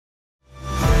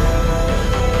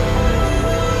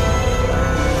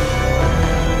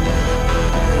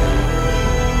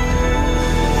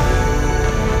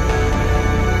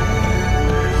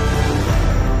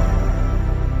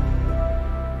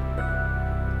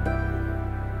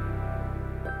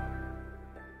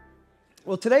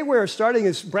Well, today we're starting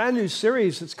this brand new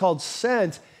series. It's called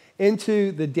Sent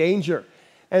into the Danger.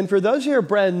 And for those who are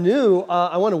brand new,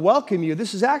 I want to welcome you.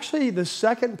 This is actually the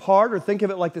second part, or think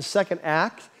of it like the second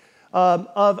act,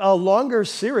 of a longer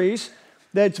series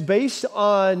that's based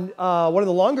on one of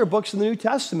the longer books in the New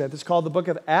Testament. It's called the book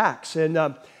of Acts.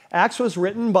 And Acts was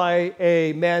written by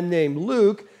a man named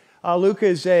Luke. Luke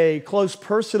is a close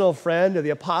personal friend of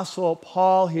the Apostle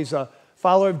Paul. He's a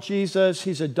follower of Jesus.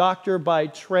 He's a doctor by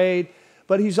trade.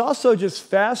 But he's also just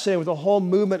fascinated with the whole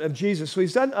movement of Jesus. So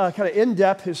he's done kind of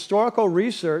in-depth historical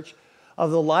research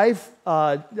of the life,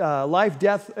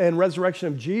 death, and resurrection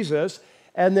of Jesus,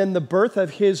 and then the birth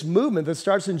of his movement that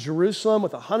starts in Jerusalem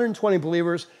with 120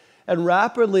 believers and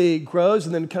rapidly grows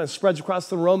and then kind of spreads across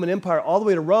the Roman Empire all the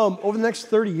way to Rome over the next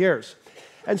 30 years.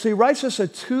 And so he writes us a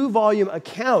 2-volume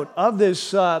account of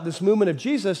this movement of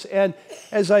Jesus. And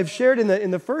as I've shared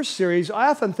in the first series, I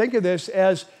often think of this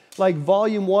as like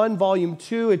volume 1, volume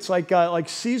 2. It's like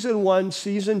season 1,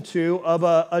 season 2 of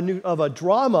a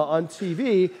drama on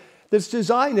TV that's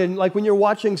designed, and like when you're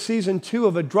watching season 2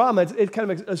 of a drama, it kind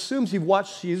of assumes you've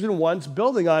watched season 1, it's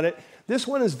building on it. This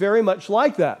one is very much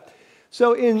like that.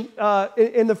 So in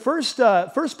the first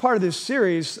part of this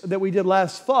series that we did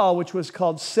last fall, which was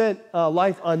called Sent,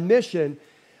 Life on Mission,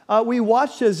 we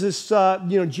watched as this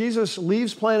Jesus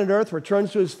leaves planet Earth,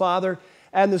 returns to his Father,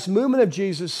 and this movement of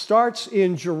Jesus starts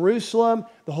in Jerusalem.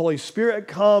 The Holy Spirit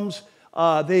comes.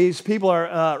 These people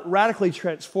are radically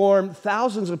transformed.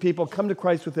 Thousands of people come to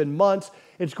Christ within months.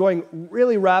 It's going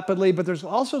really rapidly, but there's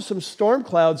also some storm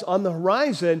clouds on the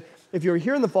horizon. If you're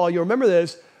here in the fall, you'll remember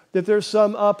this, that there's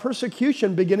some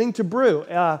persecution beginning to brew.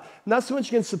 Not so much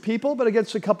against the people, but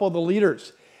against a couple of the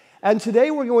leaders. And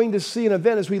today we're going to see an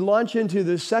event, as we launch into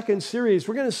the second series,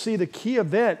 we're going to see the key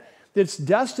event that's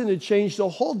destined to change the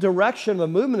whole direction of the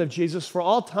movement of Jesus for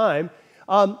all time,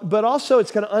 but also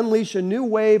it's going to unleash a new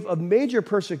wave of major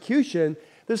persecution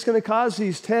that's going to cause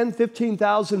these 10,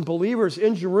 15,000 believers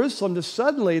in Jerusalem to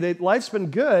suddenly, life's been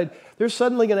good, they're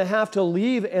suddenly going to have to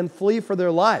leave and flee for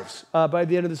their lives by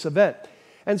the end of this event.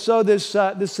 And so this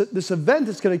event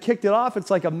that's going to kick it off, it's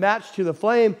like a match to the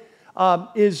flame,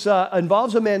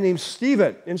 involves a man named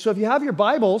Stephen. And so if you have your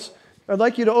Bibles, I'd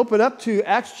like you to open up to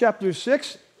Acts chapter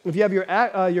 6. If you have your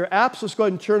apps, let's go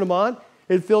ahead and turn them on.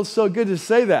 It feels so good to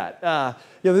say that.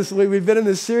 We've been in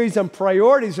this series on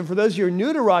priorities, and for those of you who are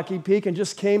new to Rocky Peak and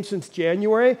just came since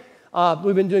January,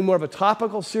 we've been doing more of a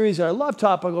topical series, and I love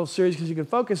topical series because you can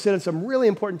focus in on some really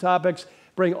important topics,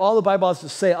 bring all the Bible has to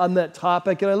say on that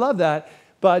topic, and I love that.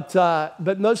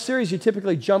 But most series, you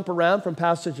typically jump around from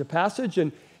passage to passage,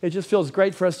 and it just feels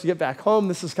great for us to get back home.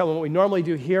 This is kind of what we normally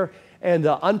do here, and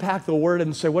unpack the Word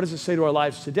and say, what does it say to our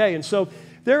lives today? And so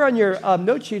there on your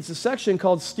note sheets, a section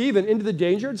called Stephen into the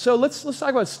Danger. And so let's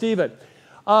talk about Stephen.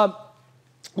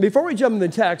 Before we jump into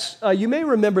the text, you may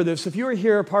remember this. If you were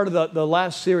here part of the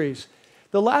last series,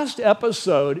 the last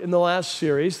episode in the last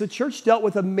series, the church dealt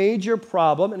with a major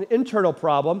problem, an internal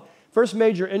problem, first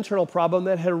major internal problem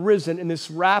that had arisen in this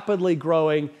rapidly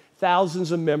growing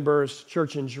thousands of members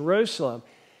church in Jerusalem.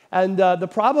 And the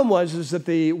problem was that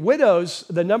the widows,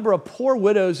 the number of poor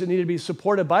widows that needed to be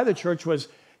supported by the church was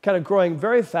kind of growing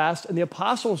very fast, and the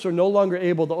apostles were no longer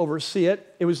able to oversee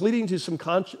it. It was leading to some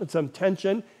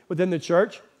tension within the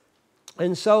church.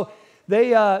 And so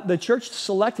the church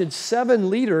selected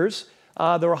 7 leaders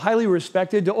that were highly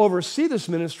respected to oversee this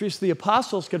ministry so the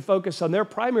apostles could focus on their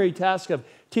primary task of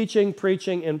teaching,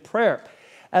 preaching, and prayer.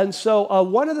 And so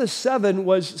one of the 7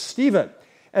 was Stephen.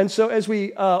 And so as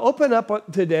we open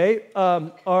up today,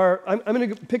 I'm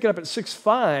going to pick it up at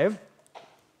 6:5.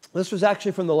 This was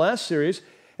actually from the last series.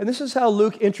 And this is how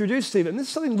Luke introduced Stephen. This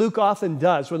is something Luke often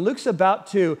does. When Luke's about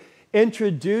to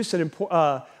introduce an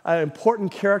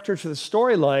important character to the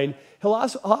storyline, he'll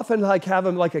often have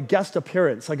him like a guest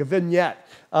appearance, like a vignette,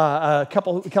 a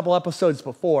couple episodes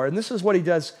before. And this is what he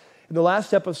does in the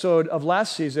last episode of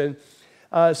last season.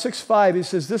 6:5, he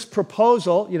says, this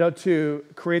proposal, to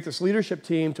create this leadership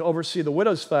team to oversee the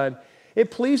Widows Fund, it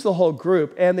pleased the whole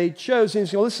group. And they chose,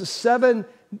 this is 7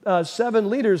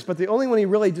 leaders, but the only one he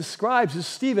really describes is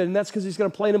Stephen, and that's because he's going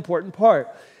to play an important part.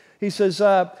 He says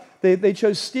they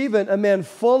chose Stephen, a man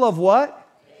full of what?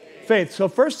 Faith. So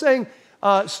first thing,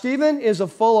 Stephen is a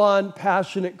full-on,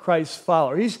 passionate Christ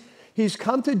follower. He's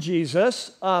come to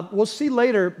Jesus. We'll see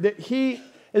later that he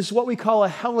is what we call a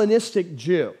Hellenistic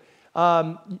Jew,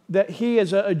 that he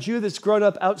is a Jew that's grown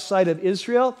up outside of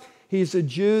Israel. He's a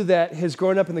Jew that has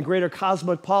grown up in the greater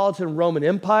cosmopolitan Roman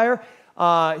Empire.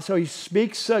 So he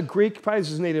speaks Greek, probably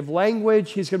his native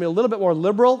language. He's going to be a little bit more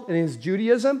liberal in his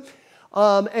Judaism.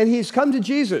 And he's come to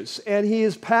Jesus, and he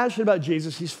is passionate about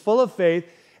Jesus. He's full of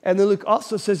faith, And then Luke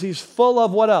also says he's full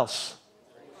of what else?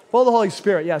 Full of the Holy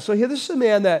Spirit. Yeah, so here, this is a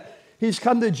man that he's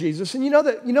come to Jesus. And you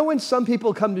know when some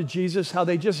people come to Jesus, how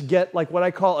they just get like what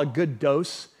I call a good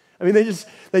dose? I mean,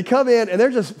 they come in and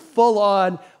they're just full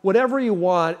on whatever you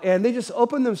want, and they just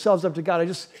open themselves up to God. I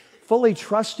just fully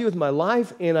trust you with my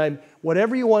life, and I'm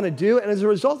whatever you want to do. And as a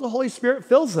result, the Holy Spirit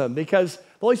fills them, because the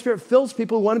Holy Spirit fills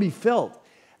people who want to be filled.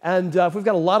 And if we've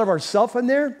got a lot of ourself in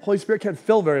there, the Holy Spirit can't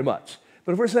fill very much.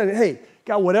 But if we're saying, hey,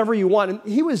 God, whatever you want, and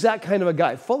he was that kind of a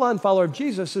guy, full-on follower of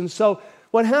Jesus. And so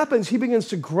what happens, he begins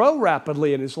to grow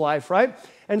rapidly in his life, right?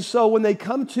 And so when they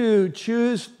come to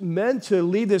choose men to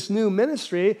lead this new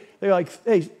ministry, they're like,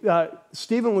 hey,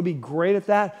 Stephen would be great at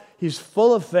that. He's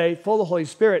full of faith, full of the Holy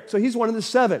Spirit. So he's one of the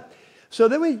 7. So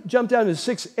then we jump down to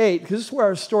 6:8, because this is where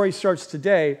our story starts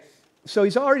today. So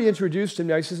he's already introduced him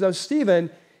now. He says, now Stephen,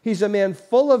 he's a man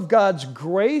full of God's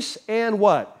grace and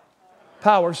what?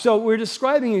 Power. So we're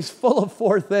describing he's full of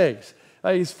 4 things.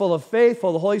 He's full of faith,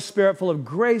 full of the Holy Spirit, full of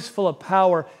grace, full of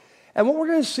power. And what we're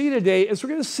going to see today is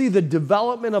we're going to see the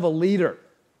development of a leader.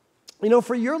 You know,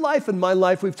 for your life and my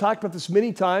life, we've talked about this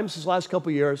many times this last couple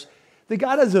of years, that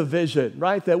God has a vision,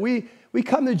 right? That we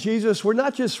come to Jesus, we're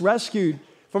not just rescued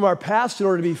from our past in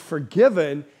order to be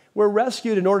forgiven, we're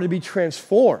rescued in order to be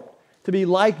transformed, to be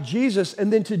like Jesus,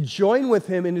 and then to join with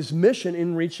him in his mission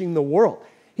in reaching the world.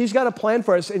 He's got a plan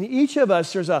for us, and each of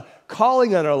us, there's a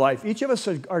calling on our life. Each of us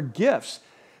are gifts.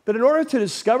 But in order to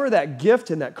discover that gift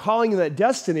and that calling and that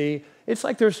destiny, it's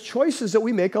like there's choices that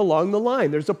we make along the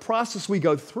line. There's a process we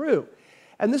go through.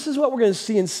 And this is what we're going to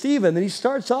see in Stephen, that he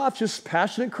starts off just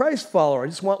passionate Christ follower. I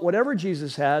just want whatever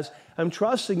Jesus has. I'm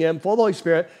trusting him, full of the Holy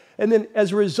Spirit. And then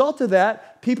as a result of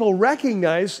that, people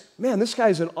recognize, man, this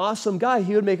guy's an awesome guy.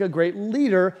 He would make a great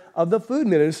leader of the food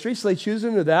ministry, so they choose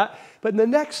him to that. But the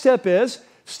next step is,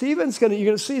 Stephen's you're going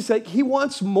to see, it's like he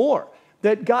wants more,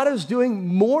 that God is doing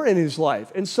more in his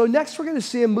life. And so next we're going to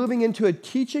see him moving into a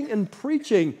teaching and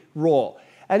preaching role.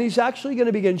 And he's actually going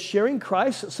to begin sharing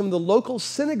Christ at some of the local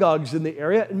synagogues in the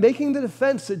area and making the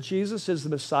defense that Jesus is the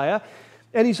Messiah.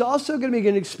 And he's also going to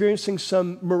begin experiencing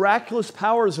some miraculous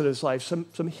powers in his life,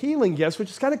 some healing gifts, which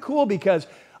is kind of cool because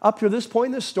up to this point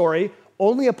in the story,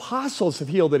 only apostles have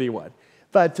healed anyone.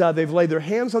 But they've laid their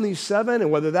hands on these 7,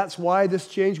 and whether that's why this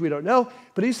changed, we don't know.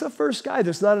 But he's the first guy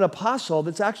that's not an apostle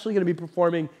that's actually going to be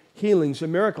performing healings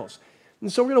and miracles. And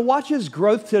so we're going to watch his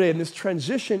growth today in this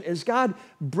transition as God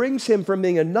brings him from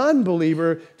being a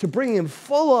non-believer to bringing him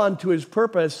full on to his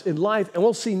purpose in life. And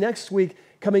we'll see next week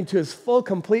coming to his full,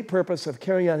 complete purpose of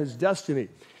carrying out his destiny.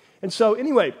 And so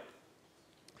anyway,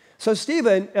 so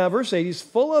Stephen, verse 8, he's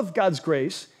full of God's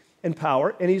grace and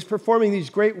power, and he's performing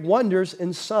these great wonders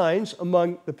and signs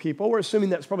among the people. We're assuming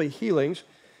that's probably healings.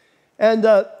 And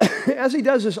as he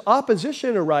does this,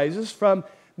 opposition arises from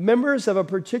members of a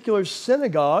particular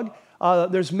synagogue.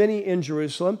 There's many in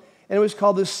Jerusalem, and it was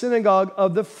called the Synagogue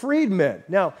of the Freedmen.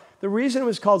 Now, the reason it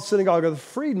was called Synagogue of the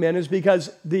Freedmen is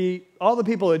because all the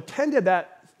people who attended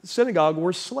that synagogue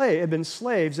had been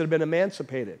slaves that had been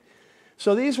emancipated.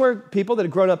 So these were people that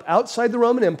had grown up outside the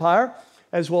Roman Empire,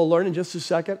 as we'll learn in just a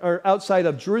second, or outside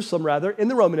of Jerusalem, rather, in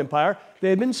the Roman Empire. They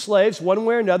had been slaves one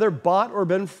way or another, bought or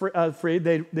been freed.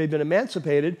 They'd been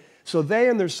emancipated. So they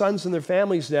and their sons and their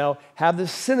families now have the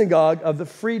Synagogue of the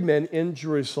Freedmen in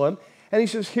Jerusalem. And he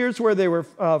says, here's where they were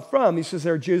from. He says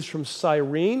they're Jews from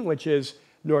Cyrene, which is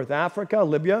North Africa,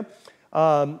 Libya.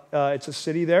 It's a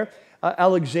city there.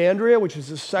 Alexandria, which is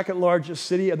the second largest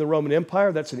city in the Roman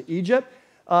Empire. That's in Egypt.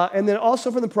 And then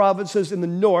also from the provinces in the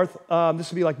north,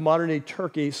 this would be like modern-day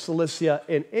Turkey, Cilicia,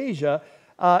 and Asia.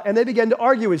 And they began to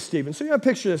argue with Stephen. So you have to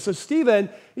picture this. So Stephen,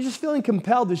 he's just feeling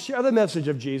compelled to share the message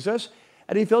of Jesus,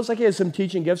 and he feels like he has some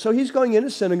teaching gifts. So he's going into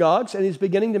synagogues, and he's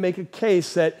beginning to make a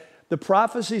case that the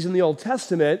prophecies in the Old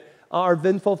Testament are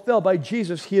been fulfilled by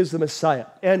Jesus. He is the Messiah.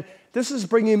 And this is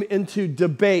bringing him into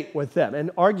debate with them,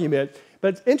 an argument.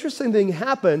 But an interesting thing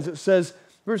happens. It says,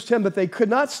 verse 10, but they could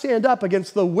not stand up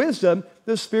against the wisdom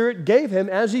the Spirit gave him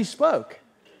as he spoke.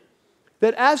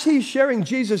 That as he's sharing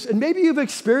Jesus, and maybe you've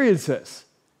experienced this,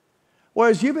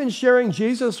 whereas you've been sharing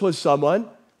Jesus with someone,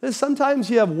 that sometimes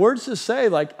you have words to say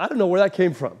like, I don't know where that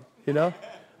came from, you know?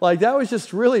 Like that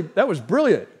was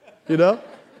brilliant, you know?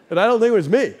 And I don't think it was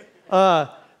me.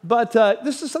 But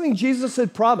this is something Jesus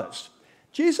had promised.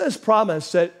 Jesus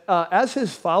promised that as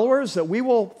his followers that we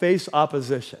will face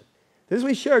opposition. As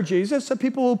we share Jesus, some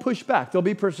people will push back. There'll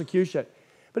be persecution.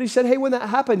 But he said, hey, when that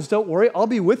happens, don't worry. I'll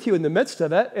be with you in the midst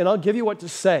of it, and I'll give you what to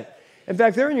say. In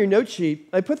fact, there in your note sheet,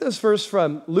 I put this verse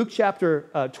from Luke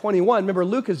chapter 21. Remember,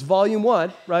 Luke is volume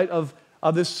 1, right, of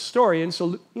this story. And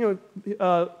so,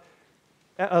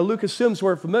 Luke assumes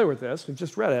we're familiar with this. We've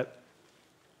just read it.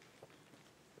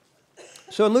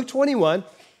 So in Luke 21,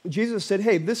 Jesus said,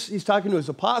 hey, he's talking to his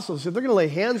apostles, he said, they're going to lay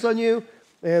hands on you,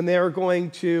 and they're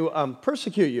going to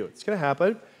persecute you. It's going to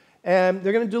happen. And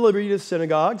they're going to deliver you to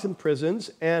synagogues and prisons,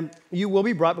 and you will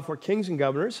be brought before kings and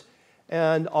governors,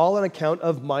 and all on account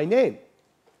of my name.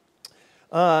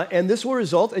 And this will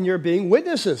result in your being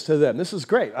witnesses to them. This is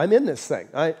great. I'm in this thing.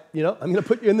 I'm going to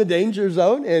put you in the danger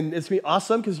zone, and it's going to be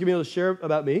awesome because you're going to be able to share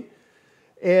about me.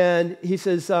 And he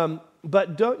says,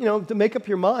 but don't, to make up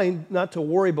your mind not to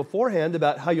worry beforehand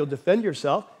about how you'll defend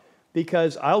yourself,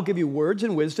 because I'll give you words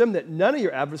and wisdom that none of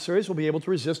your adversaries will be able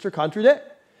to resist or contradict.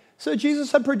 So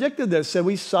Jesus had predicted this, and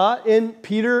we saw it in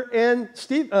Peter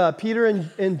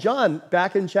and John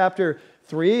back in chapter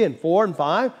 3 and 4 and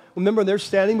 5. Remember, they're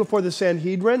standing before the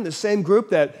Sanhedrin, the same group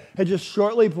that had just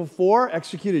shortly before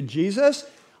executed Jesus.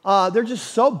 They're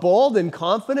just so bold and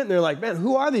confident, and they're like, man,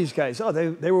 who are these guys? Oh,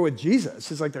 they were with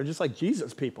Jesus. It's like they're just like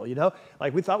Jesus people,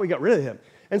 Like we thought we got rid of him.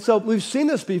 And so we've seen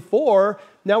this before.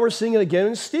 Now we're seeing it again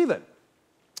in Stephen.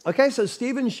 Okay, so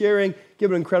Stephen's sharing,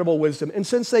 giving incredible wisdom. And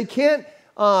since they can't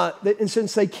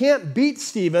beat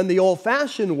Stephen the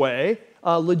old-fashioned way,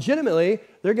 legitimately,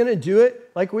 they're going to do it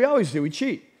like we always do. We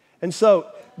cheat. And so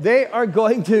they are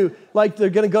going to, they're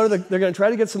going to try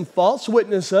to get some false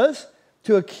witnesses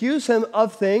to accuse him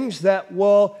of things that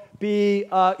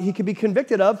he could be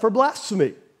convicted of for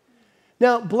blasphemy.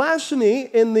 Now, blasphemy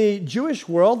in the Jewish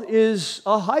world is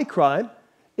a high crime.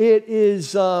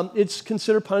 It's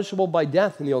considered punishable by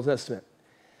death in the Old Testament.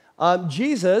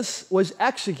 Jesus was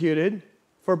executed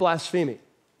for blasphemy.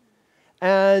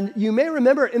 And you may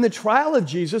remember in the trial of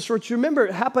Jesus, which you remember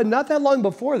it happened not that long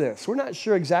before this. We're not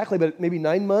sure exactly, but maybe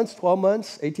 9 months, 12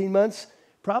 months, 18 months,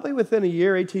 probably within a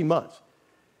year, 18 months.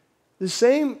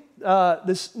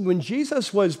 When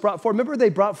Jesus was brought forward, remember they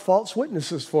brought false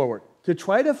witnesses forward to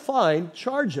try to find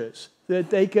charges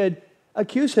that they could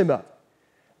accuse him of.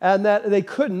 And that they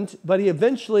couldn't, but he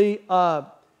eventually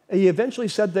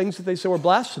said things that they said were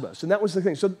blasphemous. And that was the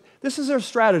thing. So this is their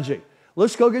strategy.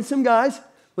 Let's go get some guys.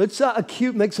 Let's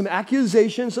make some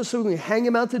accusations. Let's see if we can hang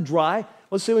him out to dry.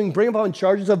 Let's see if we can bring him on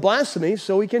charges of blasphemy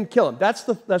so we can kill him. That's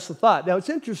the thought. Now, it's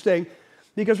interesting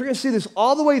because we're going to see this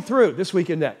all the way through this week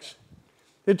and next.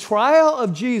 The trial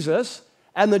of Jesus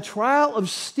and the trial of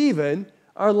Stephen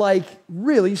are like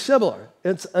really similar.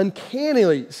 It's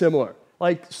uncannily similar,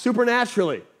 like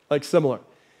supernaturally similar.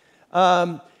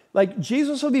 Like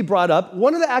Jesus will be brought up.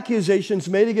 One of the accusations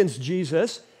made against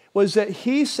Jesus was that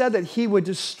he said that he would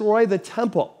destroy the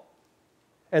temple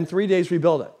and 3 days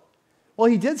rebuild it. Well,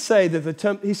 he did say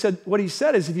that what he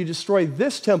said is if you destroy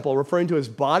this temple, referring to his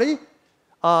body,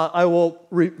 I will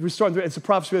restore it. It's a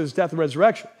prophecy of his death and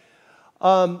resurrection.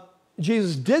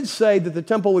 Jesus did say that the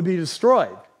temple would be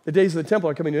destroyed. The days of the temple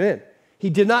are coming to an end. He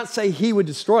did not say he would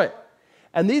destroy it.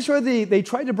 And they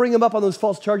tried to bring him up on those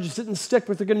false charges, didn't stick,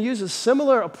 but they're going to use a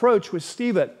similar approach with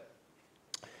Stephen.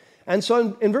 And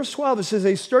so in verse 12, it says,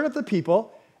 they stirred up the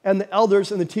people and the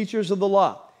elders and the teachers of the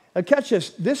law. Now catch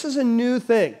this. This is a new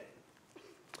thing.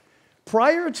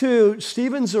 Prior to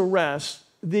Stephen's arrest,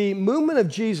 the movement of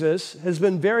Jesus has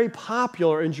been very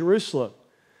popular in Jerusalem.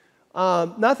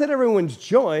 Not that everyone's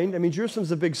joined. I mean,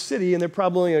 Jerusalem's a big city, and they're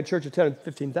probably in a church of 10,000 or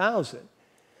 15,000.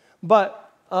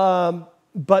 But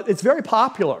it's very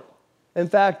popular. In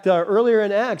fact, earlier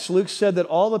in Acts, Luke said that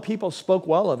all the people spoke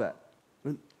well of it.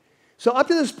 So up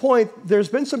to this point, there's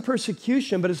been some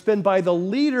persecution, but it's been by the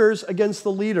leaders against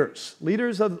the leaders.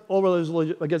 Leaders against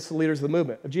the leaders of the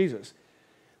movement of Jesus.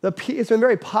 It's been a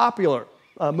very popular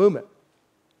movement.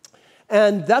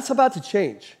 And that's about to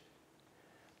change.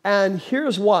 And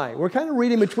here's why. We're kind of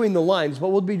reading between the lines, but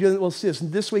we'll see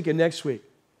this week and next week.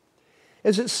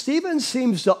 Is that Stephen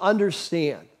seems to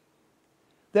understand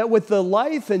that with the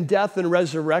life and death and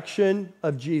resurrection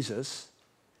of Jesus,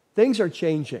 things are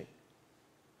changing.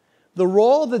 The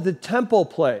role that the temple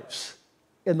plays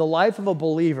in the life of a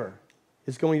believer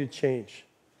is going to change.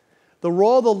 The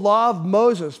role the law of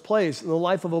Moses plays in the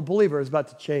life of a believer is about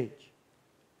to change.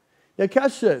 Now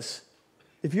catch this.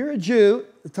 If you're a Jew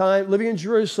at the time, living in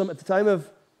Jerusalem at the time of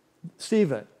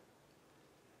Stephen,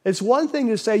 it's one thing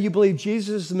to say you believe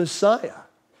Jesus is the Messiah.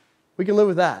 We can live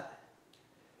with that.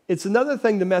 It's another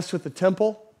thing to mess with the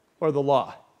temple or the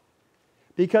law.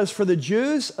 Because for the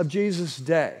Jews of Jesus'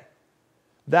 day,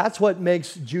 that's what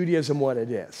makes Judaism what it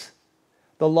is.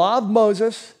 The law of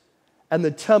Moses and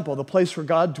the temple, the place where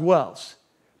God dwells,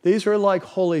 these are like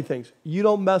holy things. You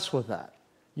don't mess with that.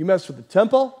 You mess with the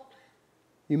temple,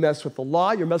 you mess with the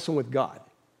law, you're messing with God,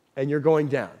 and you're going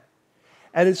down.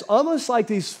 And it's almost like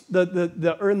in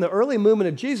the early movement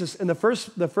of Jesus, and the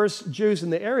first Jews in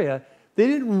the area, they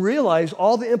didn't realize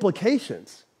all the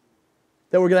implications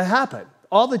that were going to happen.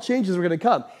 All the changes were going to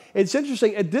come. It's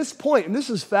interesting, at this point, and this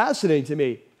is fascinating to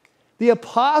me, the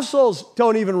apostles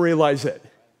don't even realize it.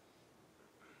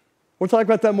 We'll talk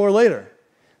about that more later.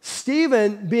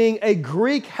 Stephen, being a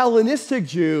Greek Hellenistic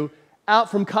Jew out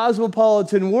from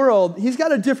cosmopolitan world, he's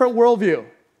got a different worldview.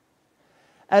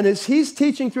 And as he's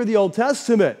teaching through the Old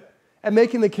Testament and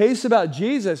making the case about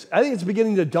Jesus, I think it's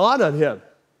beginning to dawn on him.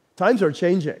 Times are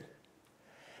changing.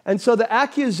 And so the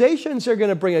accusations they're going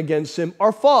to bring against him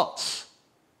are false.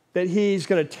 That he's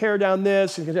going to tear down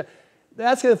this.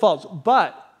 That's going to be false.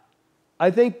 But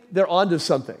I think they're onto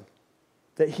something.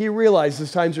 That he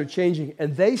realizes times are changing.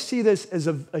 And they see this as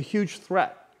a huge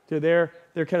threat to their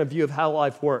kind of view of how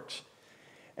life works.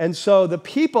 And so the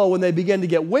people, when they begin to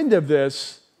get wind of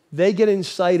this, they get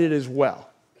incited as well.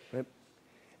 Right?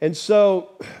 And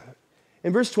so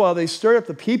in verse 12, they stirred up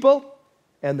the people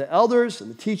and the elders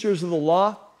and the teachers of the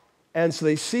law. And so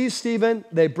they seize Stephen,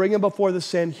 they bring him before the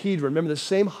Sanhedrin. Remember, the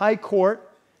same high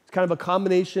court, it's kind of a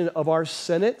combination of our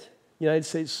Senate, United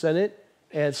States Senate,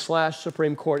 and /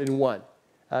 Supreme Court in one.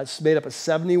 It's made up of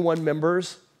 71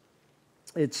 members.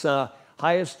 It's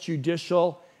highest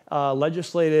judicial,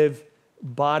 legislative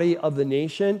body of the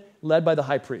nation, led by the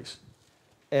high priest.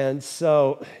 And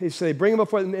so they bring him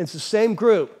before them. It's the same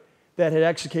group that had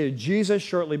executed Jesus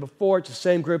shortly before. It's the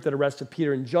same group that arrested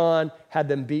Peter and John, had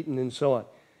them beaten, and so on.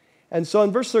 And so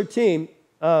in verse 13,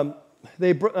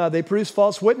 they produced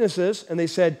false witnesses, and they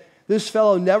said, this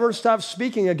fellow never stopped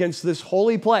speaking against this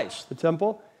holy place, the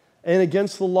temple, and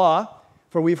against the law,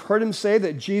 for we've heard him say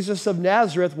that Jesus of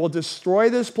Nazareth will destroy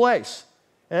this place.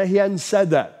 And he hadn't said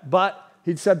that, but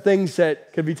he'd said things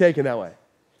that could be taken that way.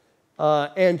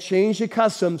 And change the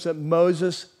customs that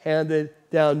Moses handed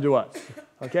down to us.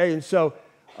 Okay, and so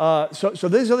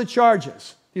these are the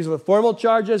charges. These are the formal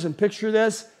charges, and picture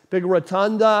this, big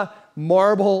rotunda,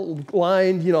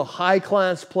 marble-lined,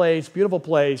 high-class place, beautiful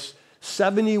place.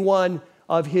 71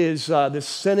 of his, the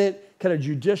Senate kind of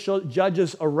judicial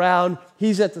judges around.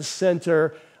 He's at the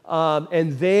center,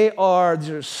 and these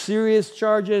are serious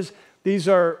charges. These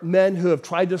are men who have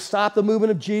tried to stop the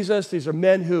movement of Jesus. These are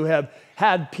men who have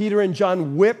had Peter and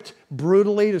John whipped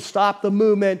brutally to stop the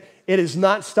movement. It is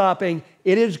not stopping.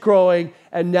 It is growing.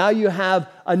 And now you have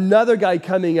another guy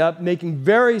coming up making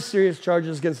very serious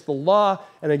charges against the law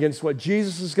and against what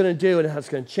Jesus is going to do and how it's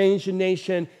going to change the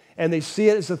nation. And they see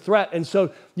it as a threat. And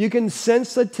so you can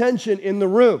sense the tension in the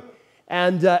room.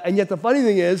 And yet the funny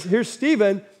thing is, here's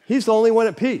Stephen. He's the only one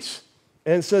at peace.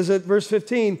 And it says at verse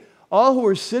 15, all who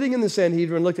were sitting in the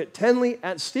Sanhedrin looked intently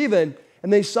at Stephen,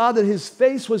 and they saw that his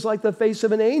face was like the face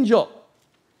of an angel.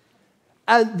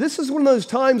 And this is one of those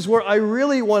times where I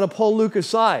really want to pull Luke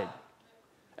aside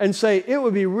and say, it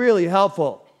would be really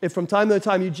helpful if from time to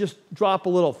time you just drop a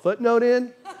little footnote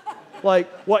in, like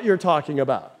what you're talking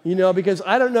about, because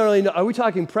I don't really know. Are we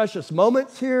talking precious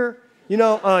moments here?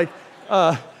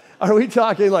 Are we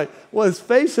talking his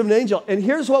face of an angel? And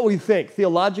here's what we think,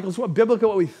 theological, it's what biblical,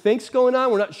 what we think's going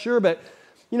on. We're not sure, but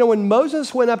when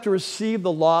Moses went up to receive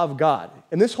the law of God,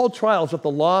 and this whole trial is with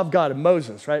the law of God and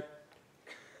Moses, right?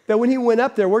 That when he went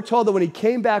up there, we're told that when he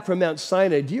came back from Mount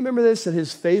Sinai, do you remember this, that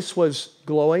his face was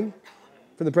glowing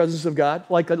from the presence of God,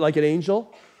 like an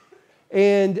angel?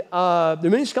 And there are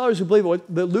many scholars who believe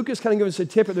that Luke is kind of giving us a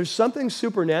tip, but there's something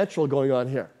supernatural going on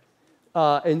here.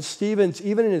 And Stephen's,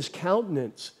 even in his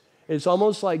countenance, it's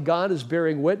almost like God is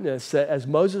bearing witness that as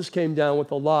Moses came down with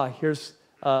the law, here's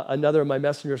another of my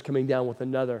messengers coming down with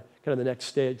another, kind of the next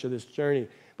stage of this journey.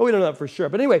 But we don't know that for sure.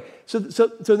 But anyway, so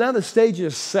now the stage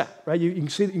is set, right? You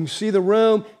can see the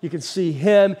room, you can see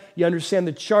him, you understand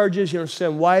the charges, you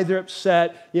understand why they're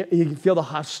upset, you can feel the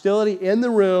hostility in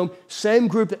the room, same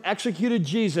group that executed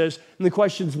Jesus, and the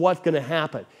question is what's going to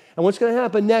happen? And what's going to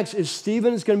happen next is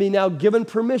Stephen is going to be now given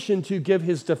permission to give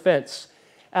his defense.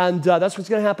 And that's what's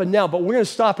going to happen now. But we're going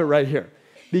to stop it right here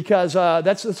because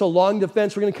that's a long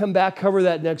defense. We're going to come back, cover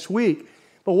that next week.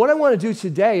 But what I want to do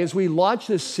today as we launch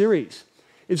this series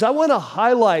is I want to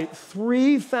highlight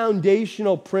 3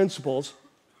 foundational principles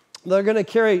that are going to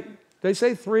carry, did I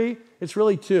say 3? It's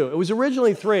really 2. It was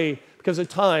originally 3 because of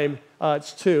time.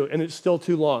 It's 2, and it's still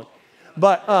too long.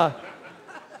 But,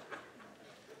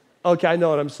 okay, I know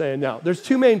what I'm saying now. There's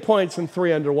 2 main points and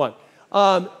 3 under 1.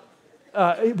 Here's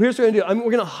what we're going to do.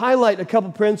 We're going to highlight a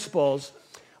couple principles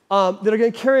that are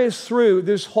going to carry us through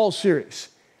this whole series.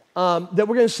 That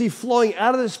we're going to see flowing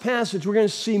out of this passage. We're going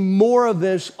to see more of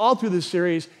this all through this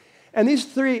series. And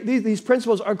these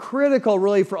principles are critical,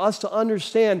 really, for us to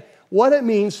understand what it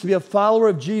means to be a follower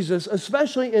of Jesus,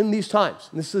 especially in these times.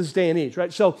 And this is this day and age,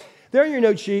 right? So there in your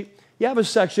note sheet, you have a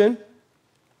section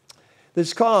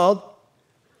that's called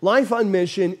life on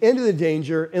mission, into the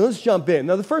danger, and let's jump in.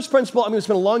 Now, the first principle I'm going to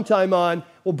spend a long time on.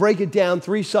 We'll break it down,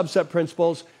 3 subset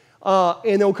principles, and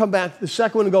then we'll come back. The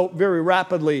second one will go very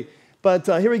rapidly, but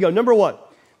here we go. Number 1,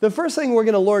 the first thing we're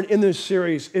going to learn in this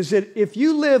series is that if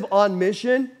you live on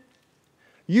mission,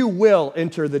 you will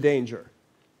enter the danger.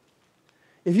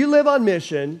 If you live on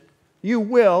mission, you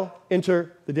will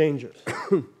enter the dangers.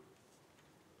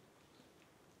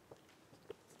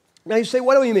 Now you say,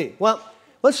 what do we mean? Well,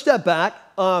 let's step back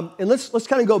and let's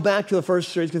kind of go back to the first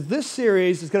series, because this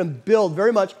series is going to build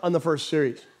very much on the first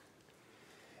series.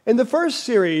 In the first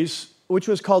series, which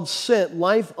was called Sent,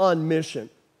 Life on Mission,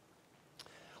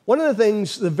 one of the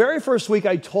things, the very first week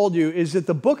I told you is that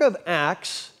the book of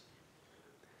Acts,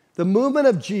 the movement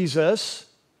of Jesus,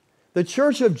 the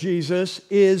church of Jesus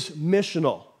is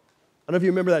missional. I don't know if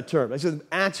you remember that term. I said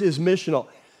Acts is missional.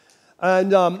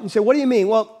 And you say, what do you mean?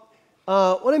 Well,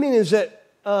 what I mean is that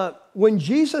when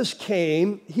Jesus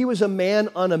came, he was a man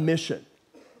on a mission.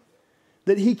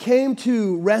 That he came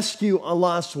to rescue a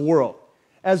lost world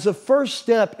as the first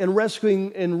step in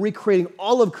rescuing and recreating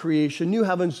all of creation, new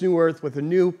heavens, new earth, with a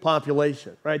new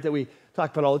population, right, that we talk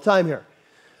about all the time here.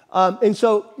 And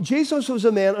so Jesus was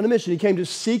a man on a mission. He came to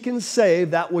seek and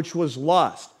save that which was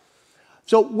lost.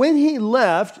 So when he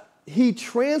left, he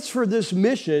transferred this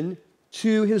mission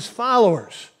to his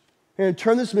followers and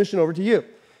turn this mission over to you.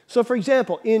 So for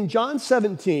example, in John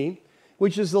 17,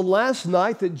 which is the last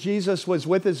night that Jesus was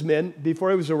with his men before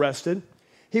he was arrested,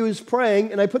 he was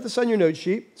praying, and I put this on your note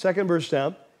sheet, second verse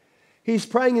down. He's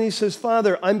praying and he says,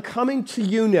 Father, I'm coming to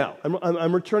you now.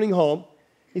 I'm returning home.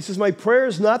 He says, my prayer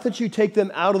is not that you take them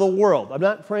out of the world. I'm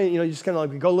not praying, you just kind of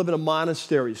like go live in a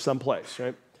monastery someplace,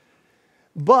 right?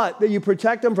 But that you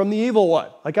protect them from the evil one.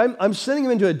 Like I'm sending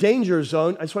them into a danger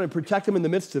zone. I just want to protect them in the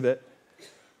midst of it.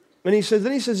 And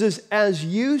then he says this, as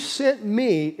you sent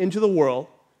me into the world,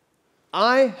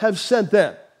 I have sent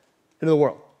them into the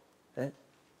world. Okay?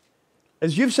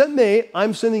 As you've sent me,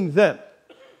 I'm sending them.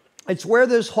 It's where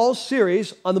this whole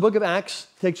series on the book of Acts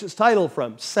takes its title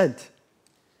from, Sent.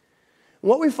 And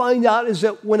what we find out is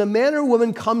that when a man or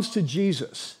woman comes to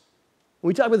Jesus,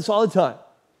 we talk about this all the time,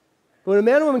 but when a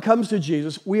man or woman comes to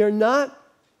Jesus, we are not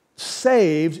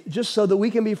saved just so that we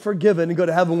can be forgiven and go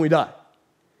to heaven when we die.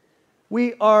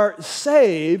 We are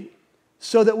saved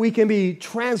so that we can be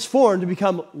transformed to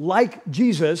become like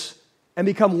Jesus and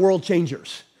become world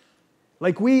changers.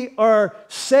 Like we are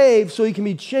saved so he can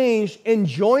be changed and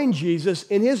join Jesus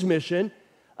in his mission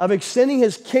of extending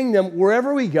his kingdom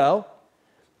wherever we go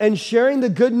and sharing the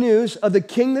good news of the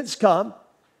king that's come,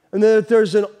 and that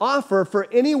there's an offer for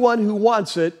anyone who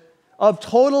wants it of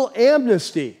total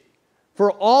amnesty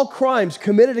for all crimes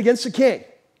committed against the king.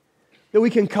 That we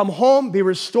can come home, be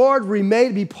restored,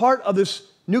 remade, be part of this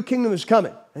new kingdom that's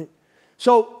coming. Right?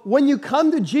 So when you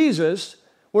come to Jesus,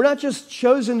 we're not just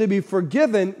chosen to be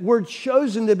forgiven, we're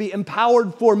chosen to be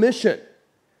empowered for mission.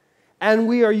 And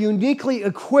we are uniquely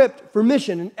equipped for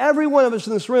mission. And every one of us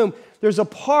in this room, there's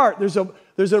an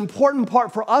important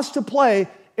part for us to play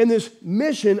in this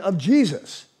mission of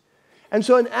Jesus. And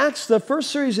so in Acts, the first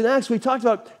series in Acts, we talked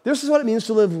about this is what it means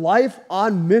to live life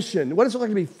on mission. What does it look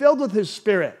like to be filled with his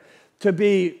Spirit? To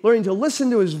be learning to listen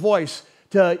to his voice,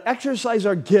 to exercise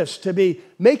our gifts, to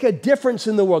make a difference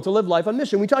in the world, to live life on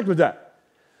mission. We talked about that.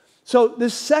 So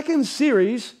this second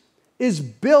series is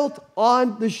built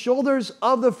on the shoulders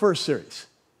of the first series.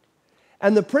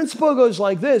 And the principle goes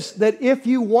like this, that if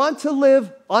you want to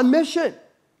live on mission,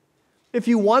 if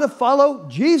you want to follow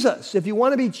Jesus, if you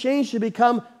want to be changed to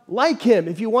become like him,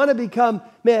 if you want to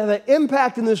have an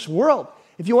impact in this world,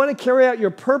 if you want to carry out your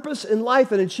purpose in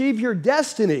life and achieve your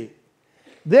destiny,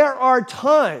 there are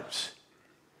times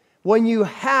when you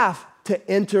have to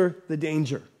enter the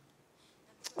danger.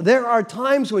 There are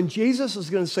times when Jesus is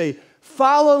going to say,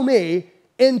 follow me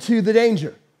into the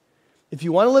danger. If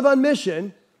you want to live on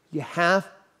mission, you have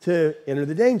to enter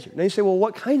the danger. Now you say, well,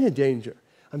 what kind of danger?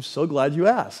 I'm so glad you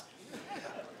asked.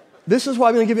 This is why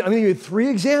I'm going to give you 3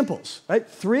 examples, right?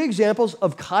 3 examples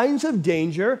of kinds of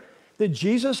danger that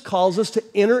Jesus calls us to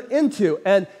enter into.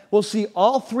 And we'll see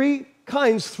all 3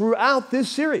 kinds throughout this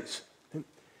series.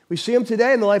 We see them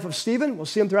today in the life of Stephen. We'll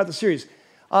see them throughout the series.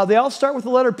 They all start with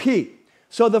the letter P.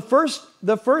 So the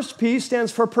first P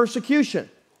stands for persecution.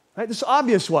 Right? This is an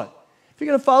obvious one. If you're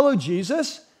going to follow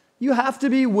Jesus, you have to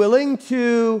be willing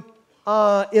to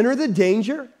enter the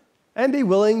danger and be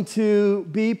willing to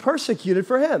be persecuted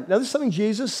for him. Now, this is something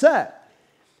Jesus said.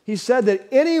 He said that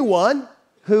anyone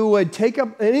who would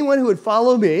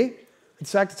follow me, in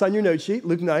fact, it's on your note sheet,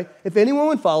 Luke 9, if anyone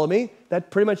would follow me,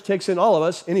 that pretty much takes in all of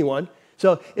us, anyone.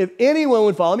 So if anyone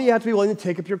would follow me, you have to be willing to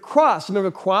take up your cross. Remember,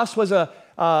 a cross was a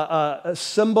a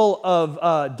symbol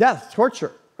of death,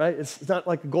 torture, right? It's not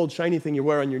like a gold shiny thing you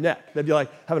wear on your neck. That'd be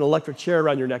like having an electric chair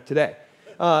around your neck today.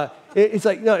 It's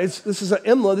like, no, this is an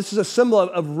emblem, this is a symbol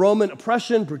of Roman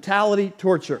oppression, brutality,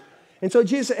 torture. And so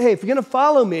Jesus said, hey, if you're going to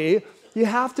follow me, you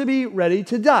have to be ready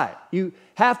to die. You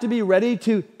have to be ready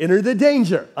to enter the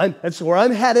danger. That's where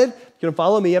I'm headed. If you're going to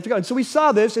follow me, you have to go. And so we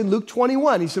saw this in Luke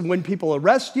 21. He said, when people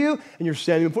arrest you and you're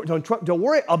standing before, don't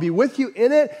worry, I'll be with you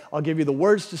in it. I'll give you the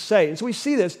words to say. And so we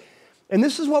see this. And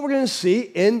this is what we're going to see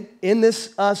in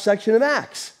this section of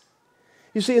Acts.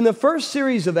 You see, in the first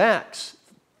series of Acts,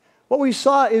 what we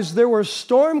saw is there were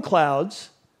storm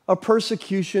clouds of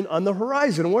persecution on the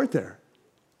horizon, weren't there?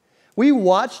 We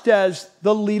watched as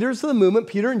the leaders of the movement,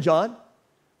 Peter and John,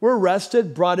 were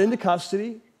arrested, brought into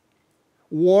custody,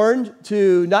 warned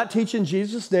to not teach in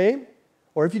Jesus' name,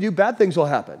 or if you do, bad things will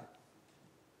happen.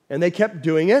 And they kept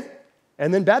doing it,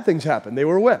 and then bad things happened. They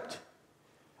were whipped.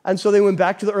 And so they went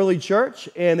back to the early church,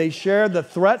 and they shared the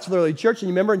threats of the early church. And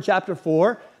you remember in chapter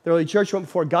 4, the early church went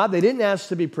before God. They didn't ask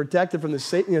to be protected from the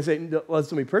Satan, Satan was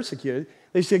to be persecuted.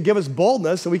 They said, give us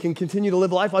boldness so we can continue to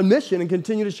live life on mission and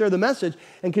continue to share the message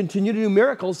and continue to do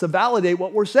miracles to validate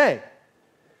what we're saying.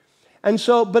 And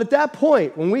so, but at that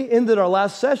point, when we ended our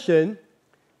last session,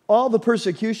 all the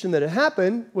persecution that had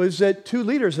happened was that 2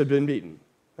 leaders had been beaten,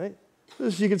 right? So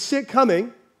you could see it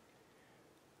coming.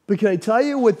 But can I tell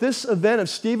you, with this event of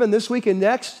Stephen this week and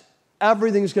next,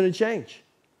 everything's going to change.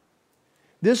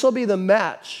 This will be the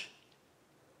match.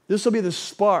 This will be the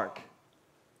spark,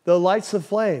 the lights of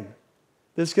flame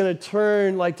that's going to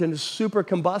turn like into super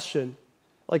combustion,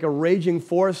 like a raging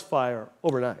forest fire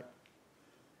overnight.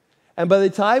 And by the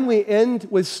time we end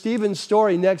with Stephen's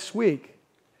story next week,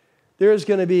 there is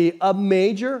going to be a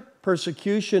major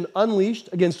persecution unleashed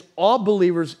against all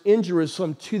believers in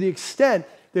Jerusalem to the extent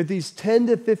that these 10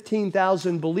 to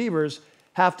 15,000 believers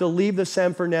have to leave the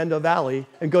San Fernando Valley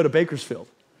and go to Bakersfield.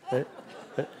 Right?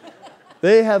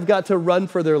 They have got to run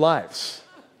for their lives.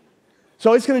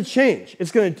 So it's going to change.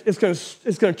 It's going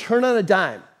to turn on a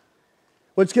dime.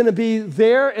 What's going to be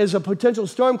there as a potential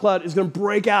storm cloud is going to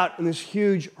break out in this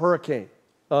huge hurricane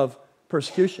of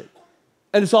persecution.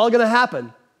 And it's all going to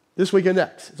happen this week and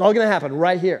next. It's all going to happen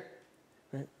right here.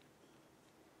 Right?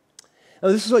 Now,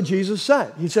 this is what Jesus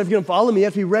said. He said, if you're going to follow me, you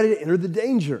have to be ready to enter the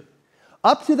danger.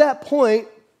 Up to that point,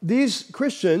 these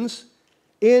Christians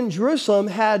in Jerusalem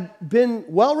had been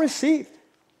well received.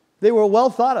 They were well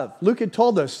thought of. Luke had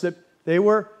told us that they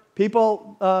were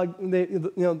people, they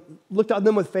looked on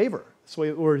them with favor. That's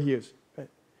the word he used. Right?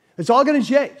 It's all going to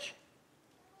change.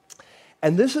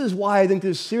 And this is why I think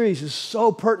this series is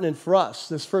so pertinent for us,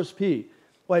 this first P.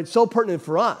 Why it's so pertinent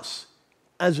for us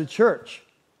as a church.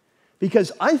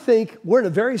 Because I think we're in a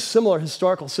very similar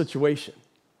historical situation.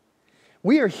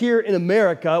 We are here in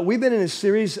America. We've been in a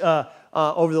series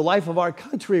over the life of our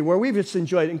country where we've just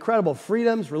enjoyed incredible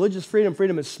freedoms, religious freedom,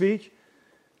 freedom of speech.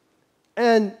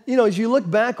 And, as you look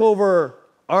back over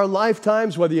our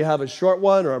lifetimes, whether you have a short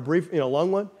one or a brief,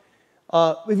 long one,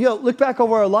 if you look back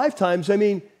over our lifetimes,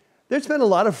 there's been a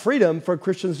lot of freedom for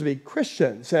Christians to be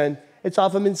Christians. And it's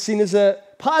often been seen as a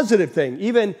positive thing.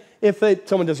 Even if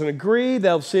someone doesn't agree,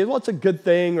 they'll say, well, it's a good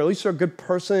thing, or at least they're a good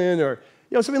person, or,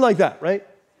 something like that, right?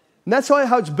 And that's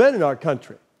how it's been in our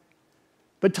country.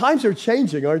 But times are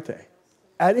changing, aren't they?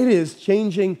 And it is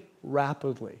changing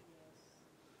rapidly.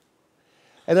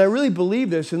 And I really believe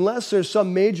this, unless there's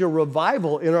some major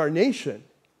revival in our nation in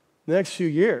the next few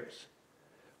years,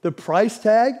 the price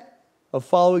tag of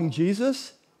following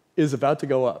Jesus is about to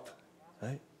go up,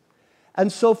 right?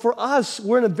 And so for us,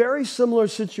 we're in a very similar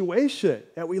situation,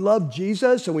 that we love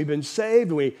Jesus and we've been saved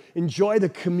and we enjoy the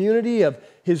community of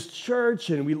his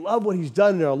church and we love what he's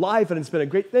done in our life and it's been a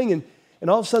great thing. And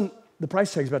all of a sudden, the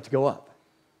price tag is about to go up.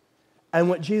 And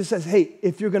what Jesus says, hey,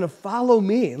 if you're going to follow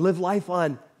me and live life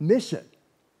on mission,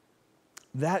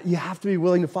 that you have to be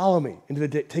willing to follow me into the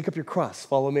day. Take up your cross,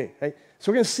 follow me. Right?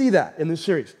 So we're going to see that in this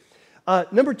series.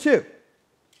 Second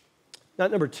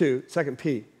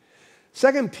P.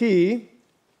 Second P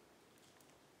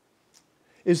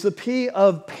is the P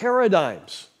of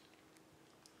paradigms.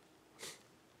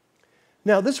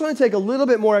 Now, this is going to take a little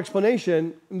bit more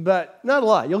explanation, but not a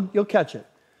lot. You'll catch it.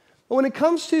 But when it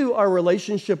comes to our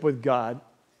relationship with God,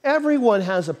 everyone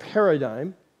has a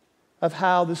paradigm of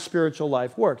how the spiritual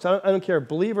life works. I don't care,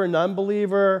 believer,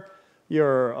 non-believer,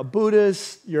 you're a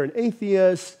Buddhist, you're an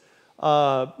atheist,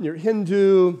 you're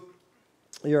Hindu,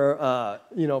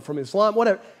 you're from Islam,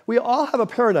 whatever. We all have a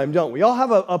paradigm, don't we? We all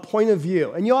have a point of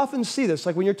view. And you often see this,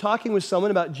 like when you're talking with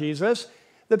someone about Jesus,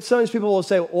 that sometimes people will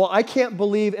say, well, I can't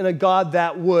believe in a God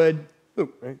that would, right?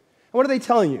 And what are they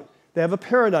telling you? They have a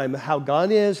paradigm of how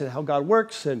God is and how God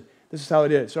works, and This is how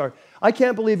it is. Or I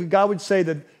can't believe that God would say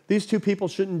that these two people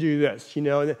shouldn't do this,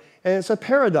 and it's a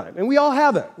paradigm. And we all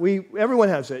have it. Everyone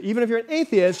has it. Even if you're an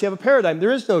atheist, you have a paradigm.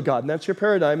 There is no God, and that's your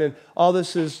paradigm, and all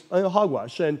this is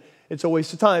hogwash, and it's a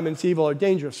waste of time, and it's evil or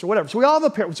dangerous or whatever. So we all have a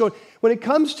paradigm. So when it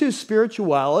comes to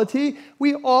spirituality,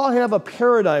 we all have a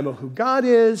paradigm of who God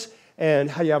is and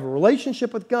how you have a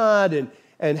relationship with God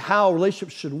and how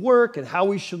relationships should work and how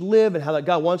we should live and how that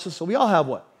God wants us. So we all have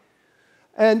one.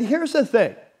 And here's the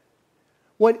thing.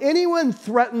 When anyone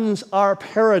threatens our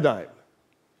paradigm,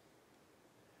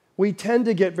 we tend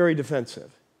to get very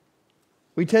defensive.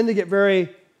 We tend to get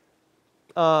very,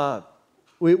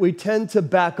 we tend to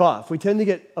back off. We tend to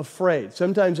get afraid.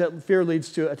 Sometimes that fear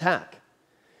leads to attack.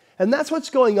 And that's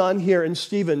what's going on here in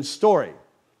Stephen's story,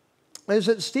 is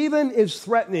that Stephen is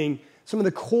threatening some of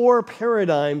the core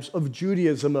paradigms of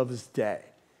Judaism of his day.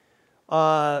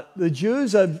 The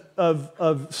Jews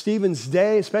of Stephen's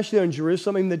day, especially in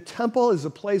Jerusalem, the temple is a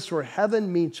place where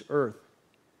heaven meets earth.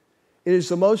 It is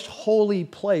the most holy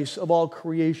place of all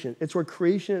creation. It's where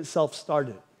creation itself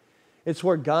started. It's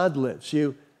where God lives.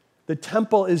 The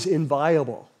temple is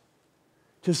inviolable.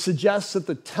 To suggest that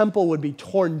the temple would be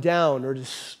torn down or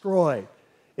destroyed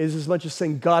is as much as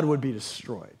saying God would be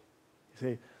destroyed. You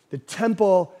see, the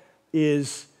temple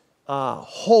is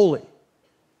holy.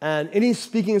 And any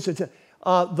speaking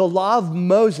of the law of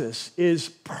Moses is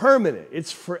permanent.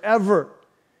 It's forever.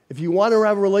 If you want to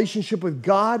have a relationship with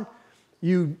God,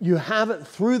 you have it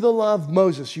through the law of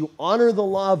Moses. You honor the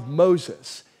law of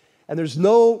Moses. And there's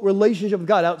no relationship with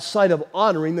God outside of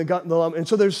honoring the law. And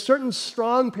so there's certain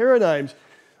strong paradigms.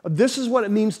 This is what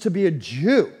it means to be a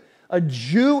Jew. A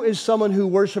Jew is someone who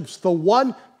worships the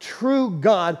one true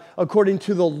God according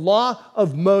to the law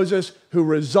of Moses who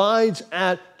resides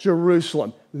at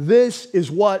Jerusalem. This is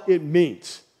what it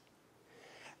means.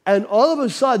 And all of a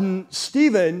sudden,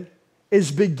 Stephen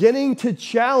is beginning to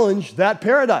challenge that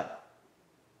paradigm.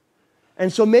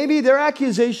 And so maybe their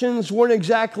accusations weren't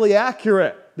exactly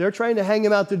accurate. They're trying to hang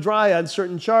him out to dry on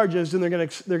certain charges, and they're going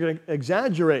to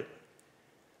exaggerate.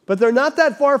 But they're not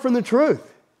that far from the truth.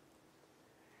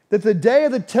 That the day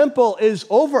of the temple is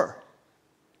over.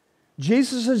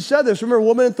 Jesus has said this. Remember,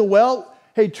 woman at the well?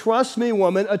 Hey, trust me,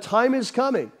 woman, a time is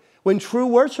coming when true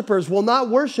worshipers will not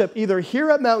worship either here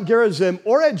at Mount Gerizim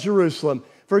or at Jerusalem.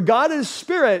 For God is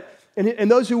spirit, and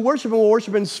those who worship him will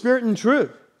worship in spirit and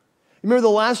truth. Remember the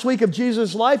last week of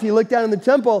Jesus' life, he looked down in the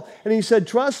temple and he said,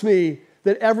 trust me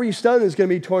that every stone is going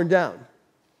to be torn down.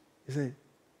 You see,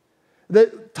 the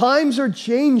times are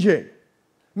changing.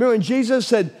 Remember when Jesus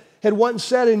had once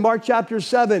said in Mark chapter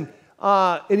 7,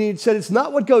 and he said, it's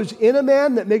not what goes in a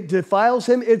man that defiles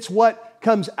him, it's what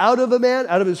comes out of a man,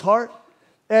 out of his heart.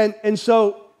 And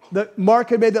so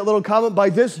Mark had made that little comment, by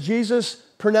this Jesus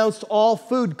pronounced all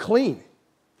food clean.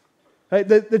 Right?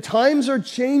 The times are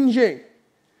changing.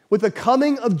 With the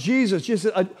coming of Jesus,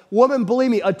 Jesus said, woman, believe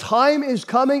me, a time is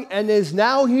coming and is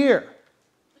now here.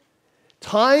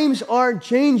 Times are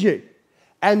changing.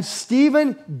 And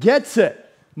Stephen gets it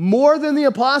more than the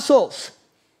apostles.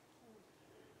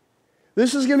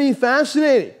 This is going to be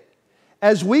fascinating.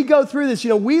 As we go through this,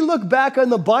 we look back on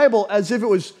the Bible as if it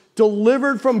was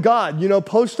delivered from God,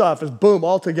 post office, boom,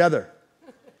 all together.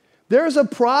 There's a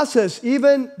process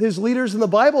even his leaders in the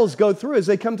Bibles go through as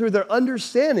they come through their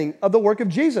understanding of the work of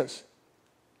Jesus.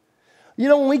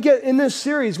 When we get in this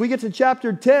series, we get to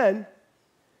chapter 10,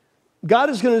 God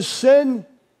is going to send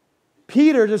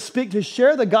Peter to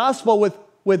share the gospel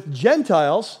with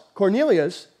Gentiles,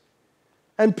 Cornelius,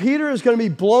 and Peter is going to be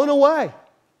blown away.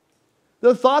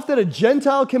 The thought that a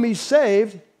Gentile can be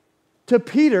saved to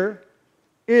Peter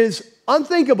is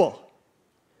unthinkable.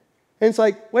 And it's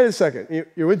like, wait a second,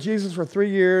 you're with Jesus for 3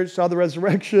 years, saw the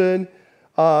resurrection.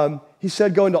 He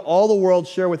said, go into all the world,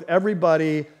 share with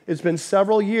everybody. It's been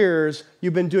several years.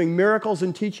 You've been doing miracles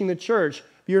and teaching the church.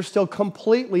 But you're still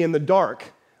completely in the dark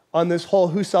on this whole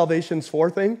who salvation's for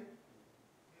thing.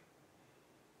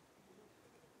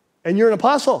 And you're an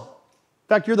apostle. In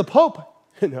fact, you're the Pope.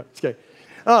 No, just kidding.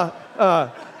 Are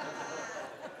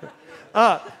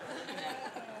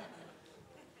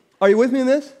you with me in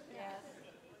this?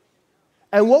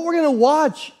 And what we're going to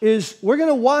watch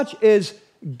is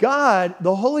God,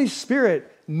 the Holy Spirit,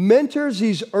 mentors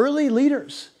these early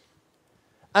leaders.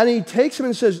 And he takes them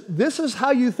and says, this is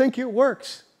how you think it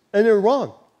works. And they're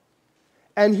wrong.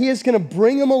 And he is going to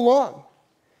bring them along.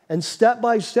 And step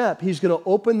by step, he's going to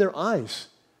open their eyes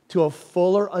to a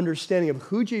fuller understanding of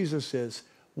who Jesus is,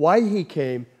 why he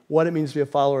came, what it means to be a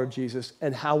follower of Jesus,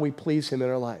 and how we please him in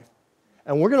our life.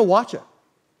 And we're going to watch it.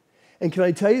 And can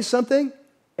I tell you something?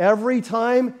 Every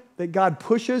time that God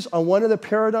pushes on one of the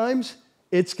paradigms,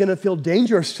 it's going to feel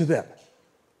dangerous to them.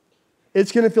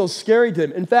 It's going to feel scary to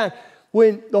them. In fact,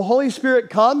 when the Holy Spirit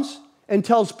comes and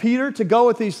tells Peter to go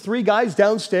with these 3 guys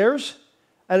downstairs,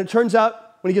 and it turns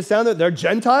out when he gets down there, they're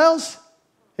Gentiles,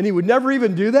 and he would never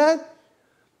even do that.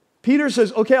 Peter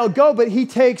says, okay, I'll go, but he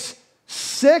takes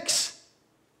 6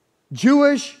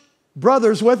 Jewish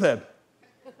brothers with him.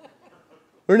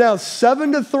 We're now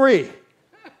 7-3.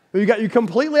 You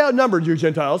completely outnumbered, you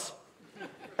Gentiles.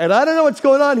 And I don't know what's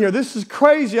going on here. This is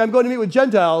crazy. I'm going to meet with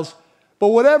Gentiles. But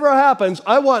whatever happens,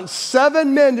 I want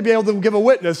 7 men to be able to give a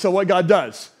witness to what God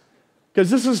does.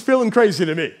 Because this is feeling crazy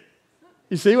to me.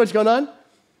 You see what's going on?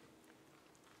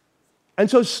 And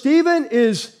so Stephen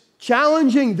is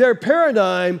challenging their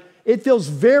paradigm. It feels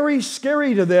very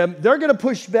scary to them. They're going to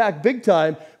push back big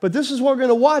time. But this is what we're going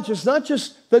to watch. It's not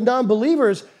just the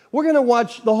non-believers. We're going to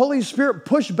watch the Holy Spirit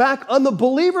push back on the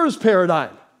believer's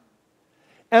paradigm.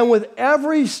 And with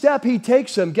every step he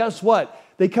takes them, guess what?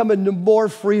 They come into more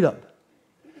freedom.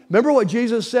 Remember what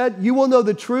Jesus said? You will know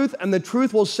the truth, and the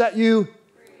truth will set you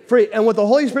free. And what the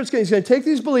Holy Spirit's going to do, he's going to take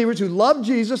these believers who love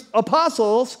Jesus,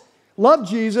 apostles, love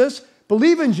Jesus,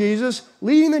 believe in Jesus,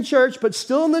 leading the church, but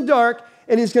still in the dark,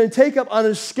 and he's going to take them on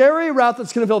a scary route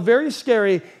that's going to feel very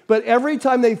scary, but every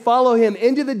time they follow him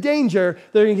into the danger,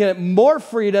 they're going to get more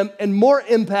freedom and more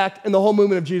impact, and the whole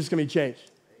movement of Jesus is going to be changed.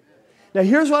 Now,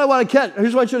 here's what I want to catch.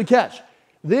 Here's what I want you to catch.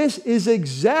 This is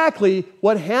exactly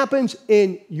what happens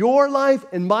in your life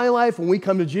and my life when we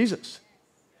come to Jesus.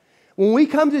 When we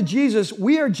come to Jesus,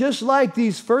 we are just like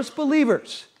these first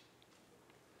believers.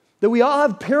 That we all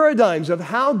have paradigms of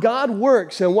how God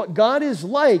works and what God is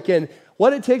like and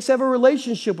what it takes to have a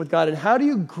relationship with God and how do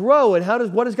you grow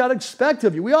and what does God expect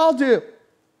of you? We all do.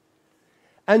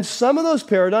 And some of those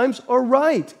paradigms are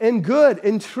right and good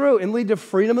and true and lead to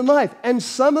freedom in life. And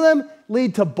some of them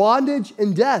lead to bondage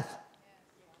and death.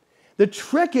 The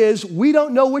trick is we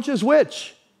don't know which is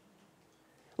which.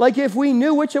 Like if we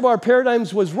knew which of our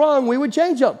paradigms was wrong, we would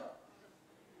change them.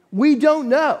 We don't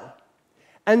know.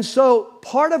 And so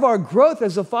part of our growth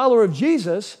as a follower of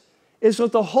Jesus is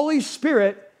with the Holy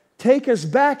Spirit take us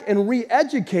back and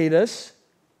re-educate us,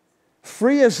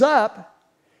 free us up,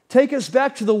 take us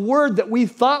back to the word that we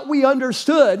thought we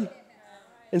understood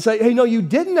and say, hey, no, you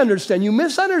didn't understand. You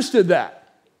misunderstood that.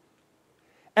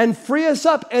 And free us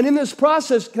up. And in this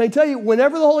process, can I tell you,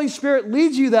 whenever the Holy Spirit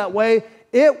leads you that way,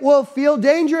 it will feel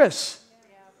dangerous.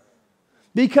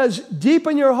 Because deep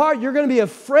in your heart, you're going to be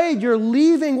afraid you're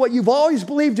leaving what you've always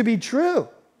believed to be true.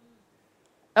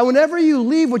 And whenever you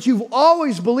leave what you've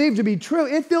always believed to be true,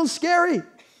 it feels scary.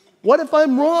 What if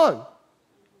I'm wrong?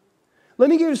 Let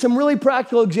me give you some really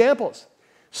practical examples.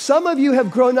 Some of you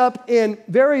have grown up in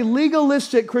very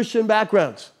legalistic Christian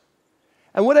backgrounds.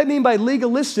 And what I mean by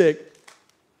legalistic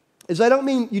is I don't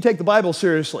mean you take the Bible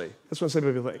seriously. That's what some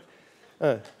people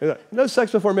think. No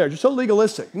sex before marriage. You're so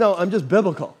legalistic. No, I'm just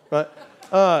biblical.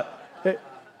 Right?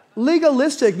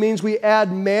 Legalistic means we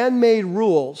add man-made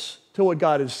rules to what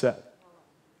God has said.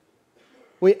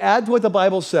 We add to what the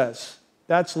Bible says.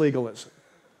 That's legalism.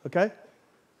 Okay?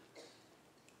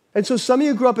 And so some of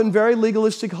you grew up in very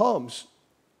legalistic homes.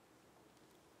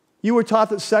 You were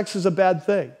taught that sex is a bad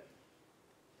thing.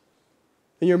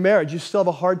 In your marriage, you still have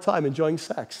a hard time enjoying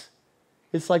sex.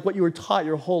 It's like what you were taught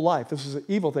your whole life. This is an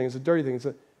evil thing. It's a dirty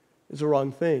thing. It's a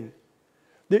wrong thing.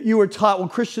 That you were taught, well,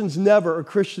 Christians never or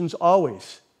Christians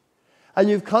always. And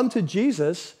you've come to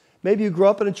Jesus. Maybe you grew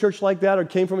up in a church like that or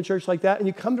came from a church like that, and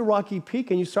you come to Rocky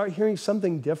Peak and you start hearing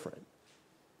something different.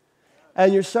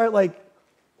 And you start like,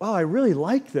 wow, I really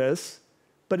like this,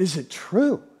 but is it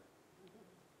true?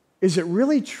 Is it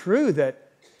really true that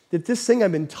this thing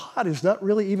I've been taught is not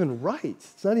really even right?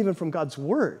 It's not even from God's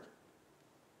word.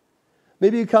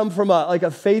 Maybe you come from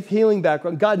a faith healing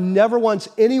background. God never wants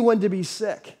anyone to be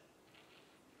sick.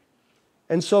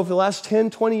 And so for the last 10,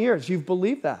 20 years, you've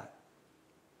believed that.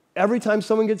 Every time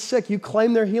someone gets sick, you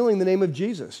claim their healing in the name of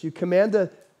Jesus. You command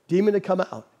the demon to come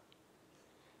out.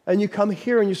 And you come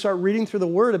here and you start reading through the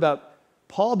word about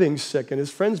Paul being sick and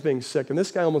his friends being sick and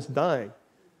this guy almost dying.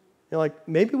 You're like,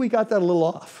 maybe we got that a little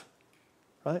off,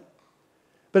 right?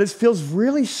 But it feels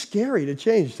really scary to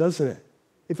change, doesn't it?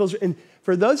 It feels, and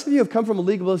for those of you who have come from a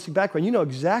legalistic background, you know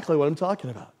exactly what I'm talking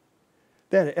about.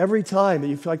 Then every time that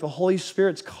you feel like the Holy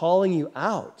Spirit's calling you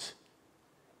out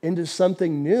into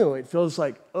something new, it feels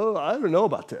like, oh, I don't know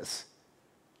about this.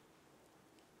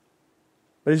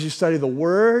 But as you study the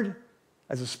Word,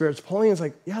 as the Spirit's pulling, it's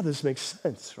like, yeah, this makes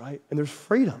sense, right? And there's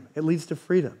freedom. It leads to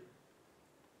freedom.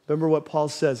 Remember what Paul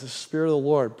says, the Spirit of the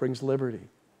Lord brings liberty,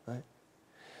 right?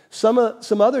 Some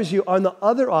others, you are on the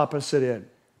other opposite end.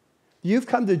 You've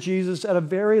come to Jesus at a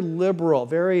very liberal,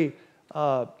 very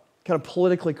kind of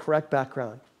politically correct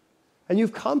background. and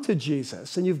you've come to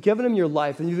Jesus, and you've given him your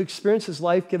life, and you've experienced his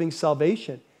life-giving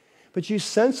salvation, but you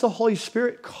sense the Holy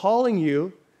Spirit calling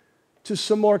you to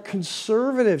some more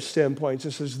conservative standpoints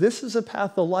and says, this is a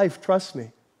path of life, trust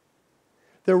me.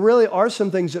 There really are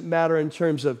some things that matter in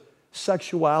terms of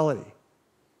sexuality.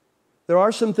 There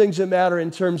are some things that matter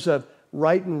in terms of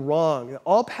right and wrong.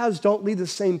 All paths don't lead the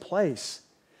same place.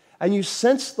 And you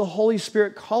sense the Holy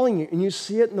Spirit calling you, and you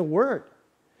see it in the Word.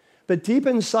 But deep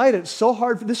inside, it's so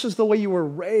hard. This is the way you were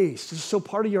raised. This is so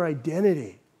part of your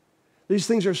identity. These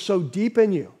things are so deep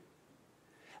in you.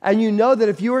 And you know that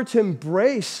if you were to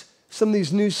embrace some of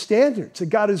these new standards that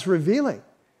God is revealing,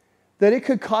 that it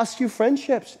could cost you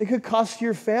friendships. It could cost you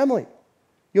your family.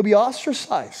 You'll be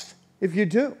ostracized if you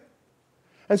do.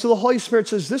 And so the Holy Spirit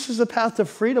says, this is the path to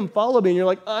freedom, follow me. And you're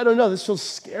like, I don't know, this feels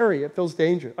scary. It feels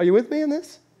dangerous. Are you with me in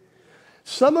this?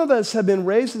 Some of us have been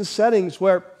raised in settings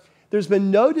where there's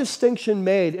been no distinction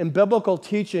made in biblical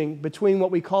teaching between what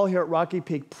we call here at Rocky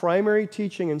Peak primary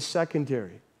teaching and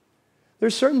secondary.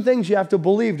 There's certain things you have to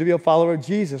believe to be a follower of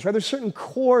Jesus, right? There's certain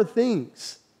core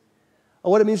things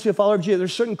of what it means to be a follower of Jesus.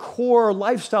 There's certain core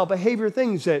lifestyle behavior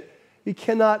things that you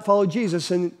cannot follow Jesus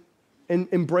and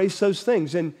embrace those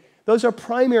things. And those are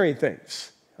primary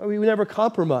things. We would never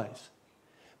compromise.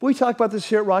 But we talk about this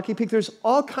here at Rocky Peak. There's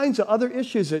all kinds of other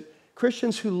issues that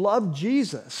Christians who love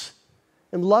Jesus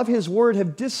and love his word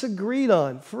have disagreed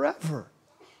on forever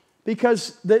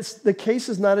because the case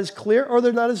is not as clear or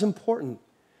they're not as important.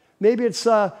 Maybe it's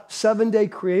 7-day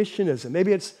creationism.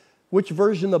 Maybe it's which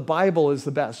version of the Bible is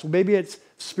the best. Maybe it's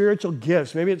spiritual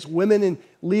gifts. Maybe it's women in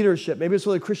leadership. Maybe it's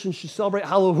whether Christians should celebrate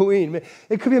Halloween.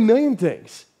 It could be a million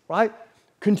things, right?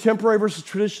 Contemporary versus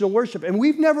traditional worship. And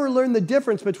we've never learned the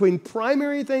difference between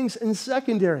primary things and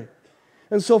secondary.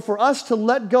 And so for us to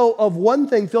let go of one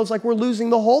thing feels like we're losing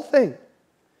the whole thing.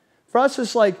 For us,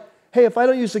 it's like, hey, if I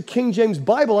don't use the King James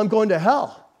Bible, I'm going to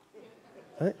hell.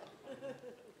 Right?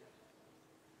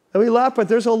 And we laugh, but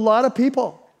there's a lot of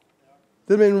people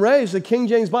that have been raised, the King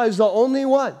James Bible is the only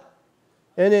one.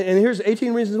 And here's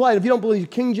 18 reasons why. And if you don't believe the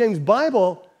King James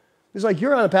Bible, it's like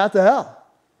you're on a path to hell.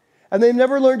 And they've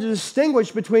never learned to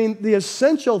distinguish between the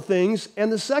essential things and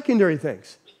the secondary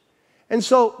things. And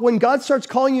so when God starts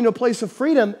calling you to a place of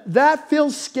freedom, that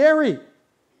feels scary.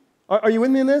 Are you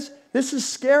with me in this? This is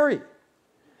scary.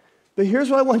 But here's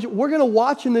what I want you, we're going to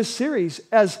watch in this series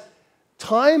as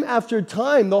time after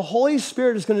time, the Holy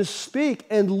Spirit is going to speak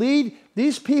and lead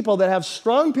these people that have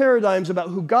strong paradigms about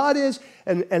who God is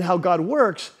and how God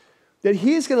works, that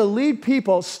he's going to lead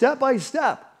people step by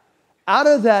step out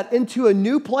of that into a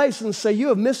new place and say, you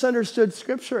have misunderstood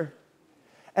Scripture.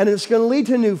 And it's going to lead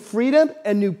to new freedom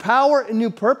and new power and new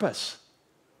purpose.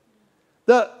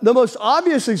 The most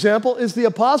obvious example is the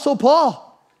Apostle Paul,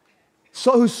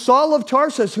 who's Saul of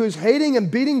Tarsus, who's hating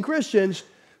and beating Christians,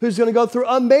 who's going to go through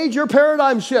a major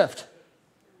paradigm shift.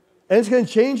 And it's going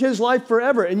to change his life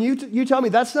forever. And you tell me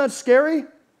that's not scary?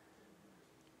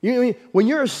 When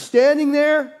you're standing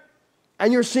there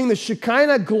and you're seeing the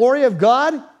Shekinah glory of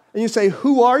God, and you say,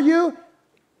 who are you?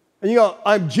 And you go,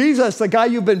 I'm Jesus, the guy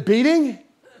you've been beating.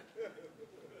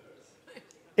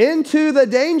 Into the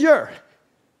danger,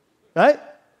 right?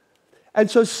 And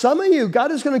so some of you,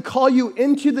 God is going to call you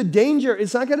into the danger.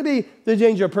 It's not going to be the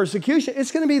danger of persecution.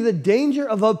 It's going to be the danger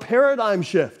of a paradigm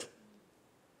shift.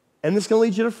 And it's going to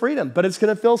lead you to freedom, but it's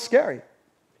going to feel scary.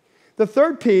 The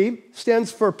third P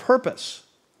stands for purpose.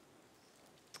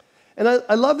 And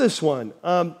I love this one.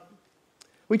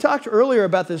 We talked earlier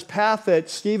about this path that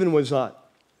Stephen was on.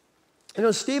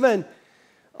 Stephen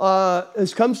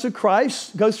comes to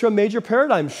Christ, goes through a major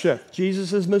paradigm shift.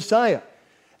 Jesus is Messiah.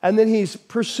 And then he's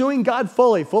pursuing God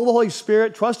fully, full of the Holy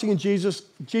Spirit, trusting in Jesus.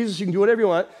 Jesus, you can do whatever you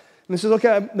want. And he says,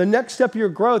 okay, the next step of your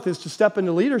growth is to step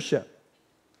into leadership.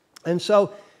 And so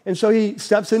he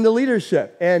steps into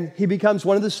leadership, and he becomes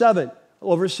one of the 7,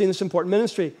 overseeing this important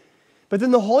ministry. But then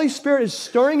the Holy Spirit is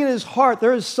stirring in his heart.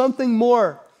 There is something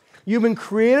more. You've been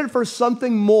created for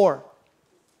something more.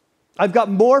 I've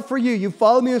got more for you. You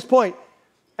follow me at this point.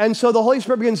 And so the Holy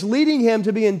Spirit begins leading him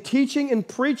to begin teaching and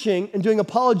preaching and doing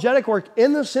apologetic work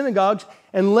in the synagogues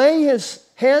and laying his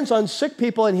hands on sick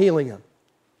people and healing them.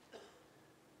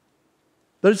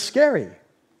 But it's scary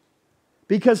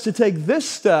because to take this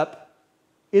step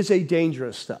is a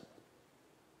dangerous step.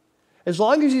 As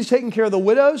long as he's taking care of the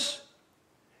widows,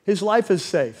 his life is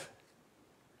safe.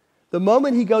 The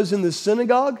moment he goes in the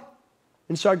synagogue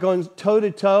and start going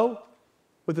toe-to-toe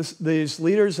with these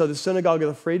leaders of the synagogue of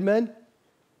the freedmen,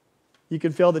 you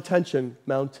can feel the tension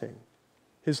mounting.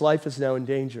 His life is now in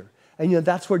danger. And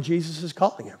that's where Jesus is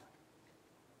calling him.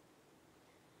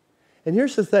 And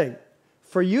here's the thing.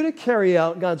 For you to carry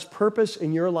out God's purpose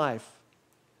in your life,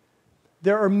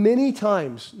 There are many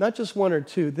times, not just one or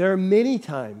two, there are many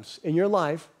times in your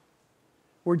life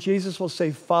where Jesus will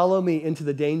say, follow me into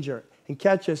the danger. And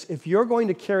catch us, if you're going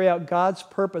to carry out God's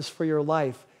purpose for your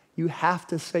life, you have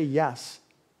to say yes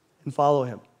and follow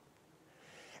him.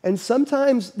 And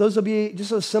sometimes those will be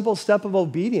just a simple step of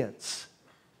obedience.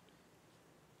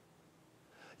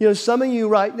 You know, some of you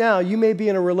right now, you may be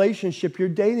in a relationship, you're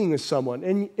dating with someone,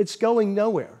 and it's going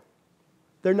nowhere.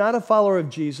 They're not a follower of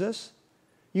Jesus.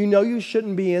 You know you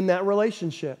shouldn't be in that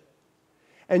relationship.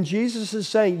 And Jesus is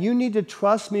saying, you need to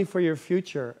trust me for your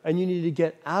future, and you need to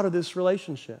get out of this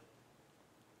relationship.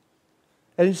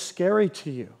 And it's scary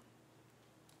to you.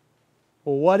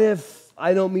 Well, what if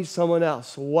I don't meet someone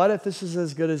else? What if this is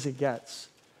as good as it gets?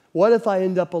 What if I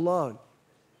end up alone?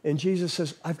 And Jesus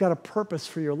says, I've got a purpose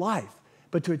for your life,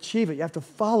 but to achieve it, you have to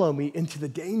follow me into the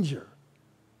danger.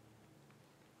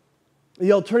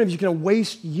 The alternative is you're going to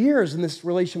waste years in this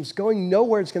relationship. It's going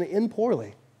nowhere. It's going to end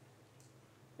poorly.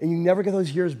 And you never get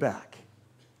those years back.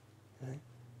 Okay?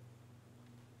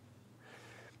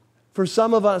 For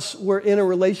some of us, we're in a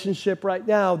relationship right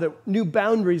now that new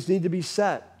boundaries need to be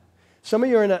set. Some of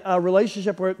you are in a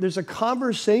relationship where there's a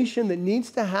conversation that needs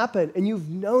to happen, and you've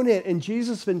known it, and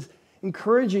Jesus has been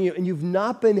encouraging you, and you've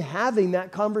not been having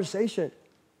that conversation.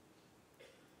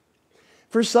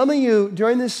 For some of you,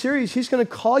 during this series, he's going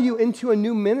to call you into a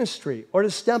new ministry or to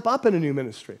step up in a new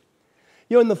ministry.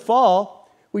 You know, in the fall,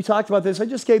 we talked about this. I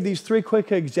just gave these 3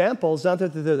 quick examples, not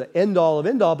that they're the end-all of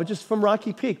end-all, but just from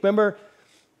Rocky Peak. Remember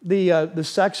the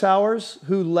sex hours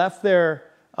who left their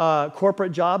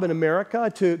corporate job in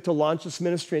America to launch this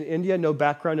ministry in India, no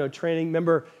background, no training.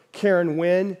 Remember Karen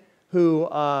Wynn, who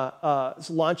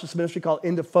launched this ministry called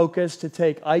Into Focus to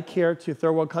take eye care to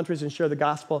third world countries and share the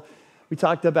gospel. We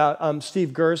talked about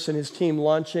Steve Gerst and his team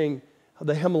launching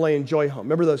the Himalayan Joy Home.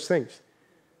 Remember those things?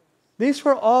 These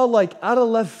were all like out of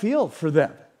left field for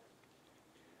them.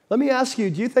 Let me ask you,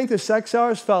 do you think the sex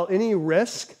hours felt any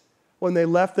risk when they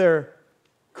left their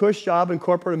cush job in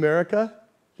corporate America?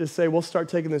 Just say, we'll start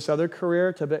taking this other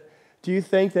career. Do you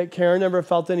think that Karen ever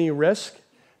felt any risk?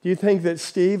 Do you think that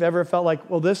Steve ever felt like,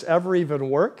 will this ever even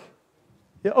work?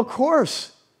 Yeah, of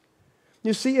course.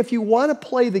 You see, if you want to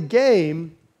play the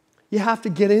game, you have to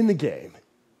get in the game.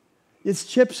 It's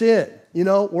chips in. You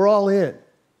know, we're all in,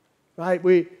 right?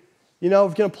 If you're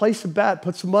going to place a bet,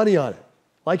 put some money on it.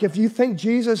 Like if you think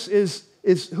Jesus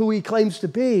is who he claims to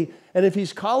be, and if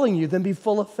he's calling you, then be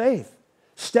full of faith.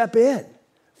 Step in.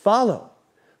 Follow.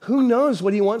 Who knows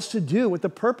what he wants to do, what the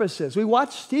purpose is. We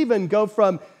watched Stephen go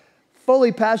from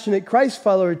fully passionate Christ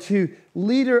follower to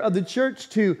leader of the church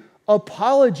to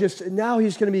apologist, and now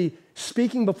he's going to be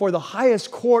speaking before the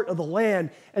highest court of the land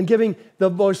and giving the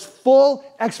most full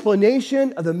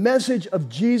explanation of the message of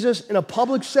Jesus in a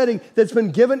public setting that's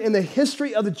been given in the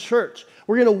history of the church.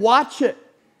 We're going to watch it.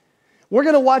 We're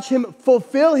going to watch him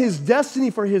fulfill his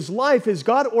destiny for his life, his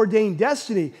God-ordained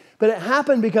destiny. But it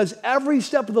happened because every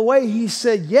step of the way he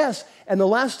said yes, and the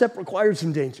last step required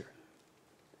some danger.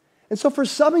 And so for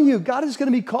some of you, God is going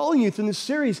to be calling you through this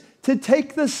series to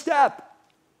take the step.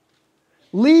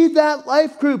 Lead that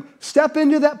life group. Step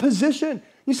into that position.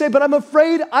 You say, but I'm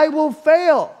afraid I will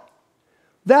fail.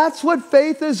 That's what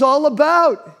faith is all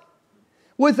about.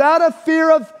 Without a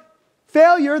fear of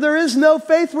failure, there is no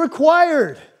faith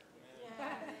required.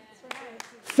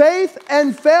 Faith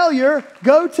and failure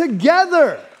go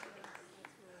together.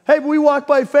 Hey, we walk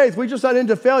by faith. We're just not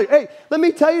into failure. Hey, let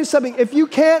me tell you something. If you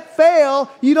can't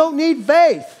fail, you don't need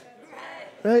faith.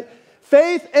 Right?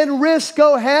 Faith and risk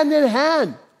go hand in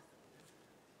hand.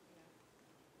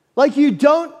 Like you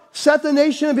don't set the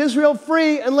nation of Israel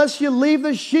free unless you leave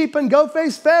the sheep and go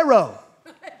face Pharaoh.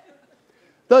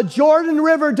 The Jordan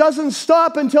River doesn't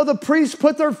stop until the priests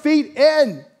put their feet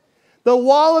in. The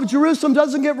wall of Jerusalem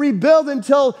doesn't get rebuilt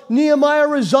until Nehemiah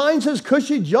resigns his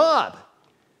cushy job.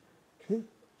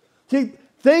 See,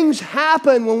 things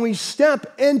happen when we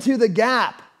step into the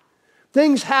gap.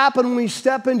 Things happen when we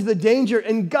step into the danger,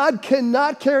 and God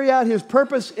cannot carry out his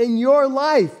purpose in your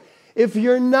life if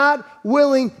you're not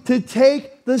willing to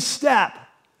take the step.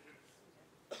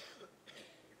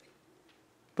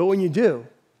 But when you do,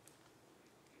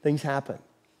 things happen.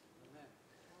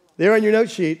 There on your note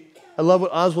sheet, I love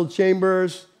what Oswald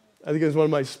Chambers, I think he was one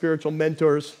of my spiritual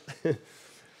mentors,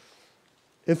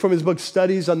 and from his book,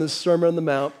 Studies on the Sermon on the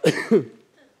Mount,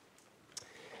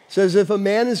 says if a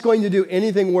man is going to do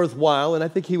anything worthwhile, and I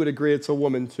think he would agree it's a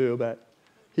woman too, but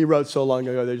he wrote so long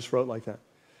ago, they just wrote like that.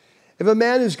 If a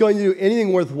man is going to do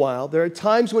anything worthwhile, there are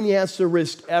times when he has to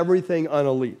risk everything on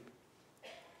a leap.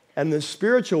 And in the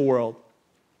spiritual world,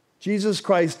 Jesus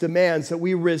Christ demands that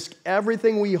we risk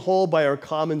everything we hold by our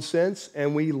common sense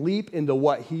and we leap into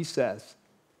what he says.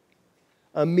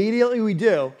 Immediately we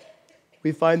do,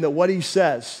 we find that what he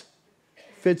says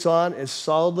fits on as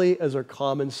solidly as our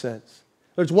common sense.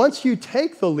 In other words, once you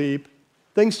take the leap,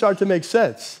 things start to make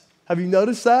sense. Have you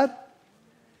noticed that?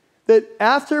 That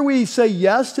after we say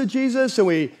yes to Jesus and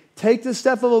we take the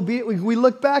step of obedience, we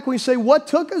look back and we say, what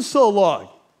took us so long?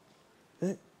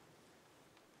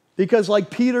 Because like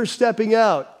Peter stepping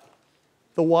out,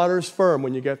 the water's firm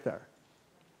when you get there.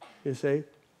 You see?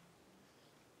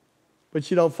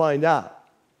 But you don't find out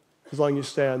as long as you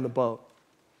stay on the boat.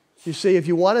 You see, if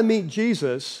you want to meet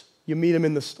Jesus, you meet him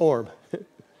in the storm.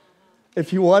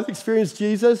 If you want to experience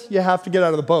Jesus, you have to get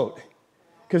out of the boat.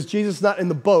 Because Jesus is not in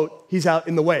the boat, he's out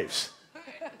in the waves.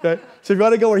 Okay? So if you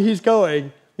want to go where he's going,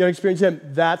 you want to experience him,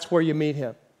 that's where you meet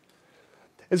him.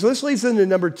 And so this leads into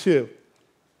number 2.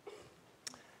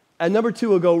 And number 2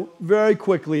 will go very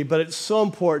quickly, but it's so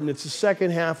important. It's the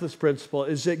second half of this principle,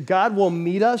 is that God will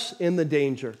meet us in the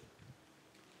danger.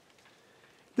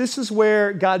 This is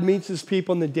where God meets his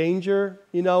people in the danger.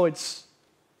 You know, it's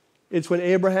when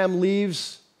Abraham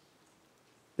leaves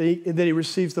that he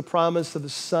receives the promise of the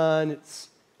son.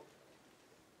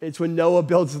 It's when Noah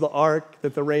builds the ark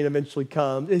that the rain eventually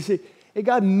comes.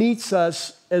 God meets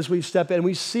us as we step in.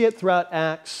 We see it throughout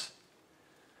Acts.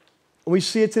 We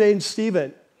see it today in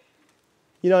Stephen.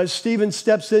 You know, as Stephen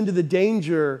steps into the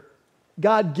danger,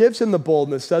 God gives him the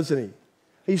boldness, doesn't he?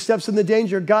 He steps in the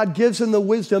danger. God gives him the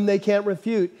wisdom they can't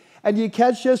refute. And you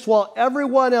catch this while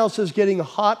everyone else is getting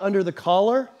hot under the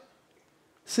collar,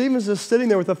 Stephen's just sitting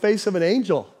there with the face of an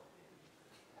angel.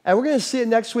 And we're going to see it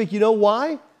next week. You know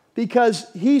why? Because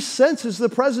he senses the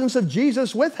presence of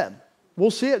Jesus with him.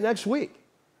 We'll see it next week.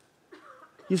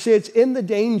 You see, it's in the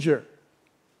danger.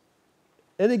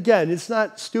 And again, it's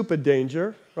not stupid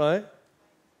danger, right?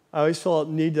 I always feel a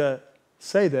need to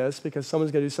say this because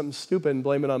someone's going to do something stupid and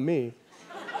blame it on me.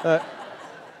 I'm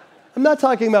not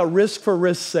talking about risk for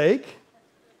risk's sake.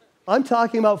 I'm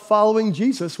talking about following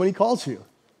Jesus when he calls you,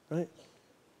 right?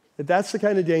 That's the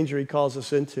kind of danger he calls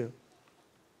us into.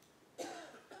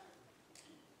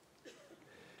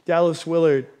 Dallas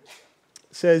Willard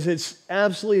says it's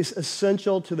absolutely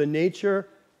essential to the nature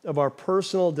of our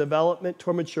personal development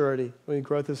toward maturity when we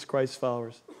grow as Christ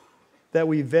followers that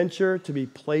we venture to be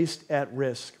placed at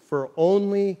risk, for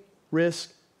only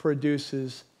risk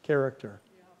produces character.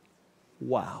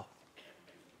 Wow.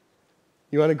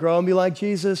 You want to grow and be like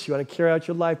Jesus? You want to carry out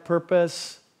your life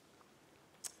purpose?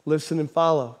 Listen and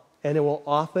follow. And it will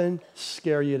often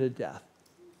scare you to death.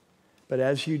 But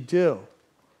as you do,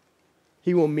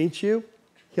 he will meet you,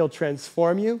 he'll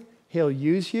transform you, he'll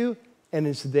use you, and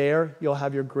it's there you'll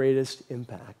have your greatest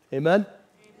impact. Amen?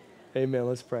 Amen.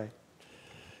 Let's pray.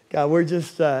 God, we're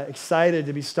just excited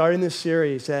to be starting this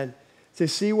series and to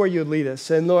see where you lead us.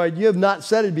 And Lord, you have not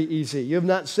said it'd be easy. You have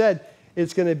not said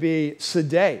it's going to be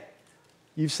sedate.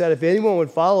 You've said if anyone would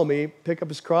follow me, pick up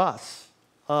his cross.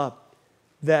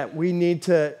 That we need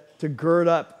to gird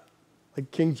up,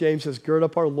 like King James says, gird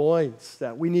up our loins,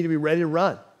 that we need to be ready to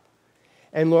run.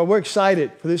 And Lord, we're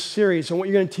excited for this series and what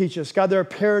you're going to teach us. God, there are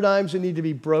paradigms that need to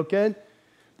be broken.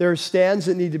 There are stands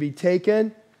that need to be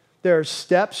taken. There are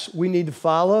steps we need to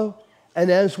follow. And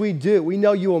as we do, we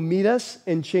know you will meet us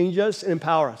and change us and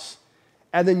empower us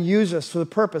and then use us for the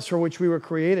purpose for which we were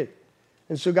created.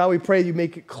 And so, God, we pray you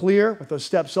make it clear what those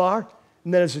steps are,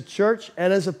 and that as a church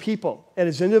and as a people and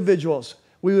as individuals,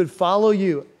 we would follow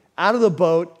you out of the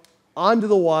boat, onto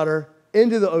the water,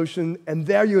 into the ocean, and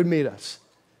there you would meet us.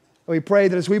 And we pray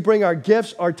that as we bring our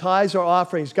gifts, our tithes, our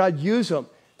offerings, God, use them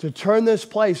to turn this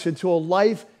place into a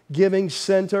life-giving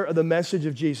center of the message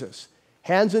of Jesus.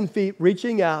 Hands and feet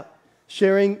reaching out,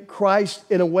 sharing Christ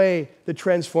in a way that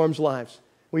transforms lives.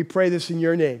 We pray this in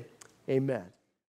your name. Amen.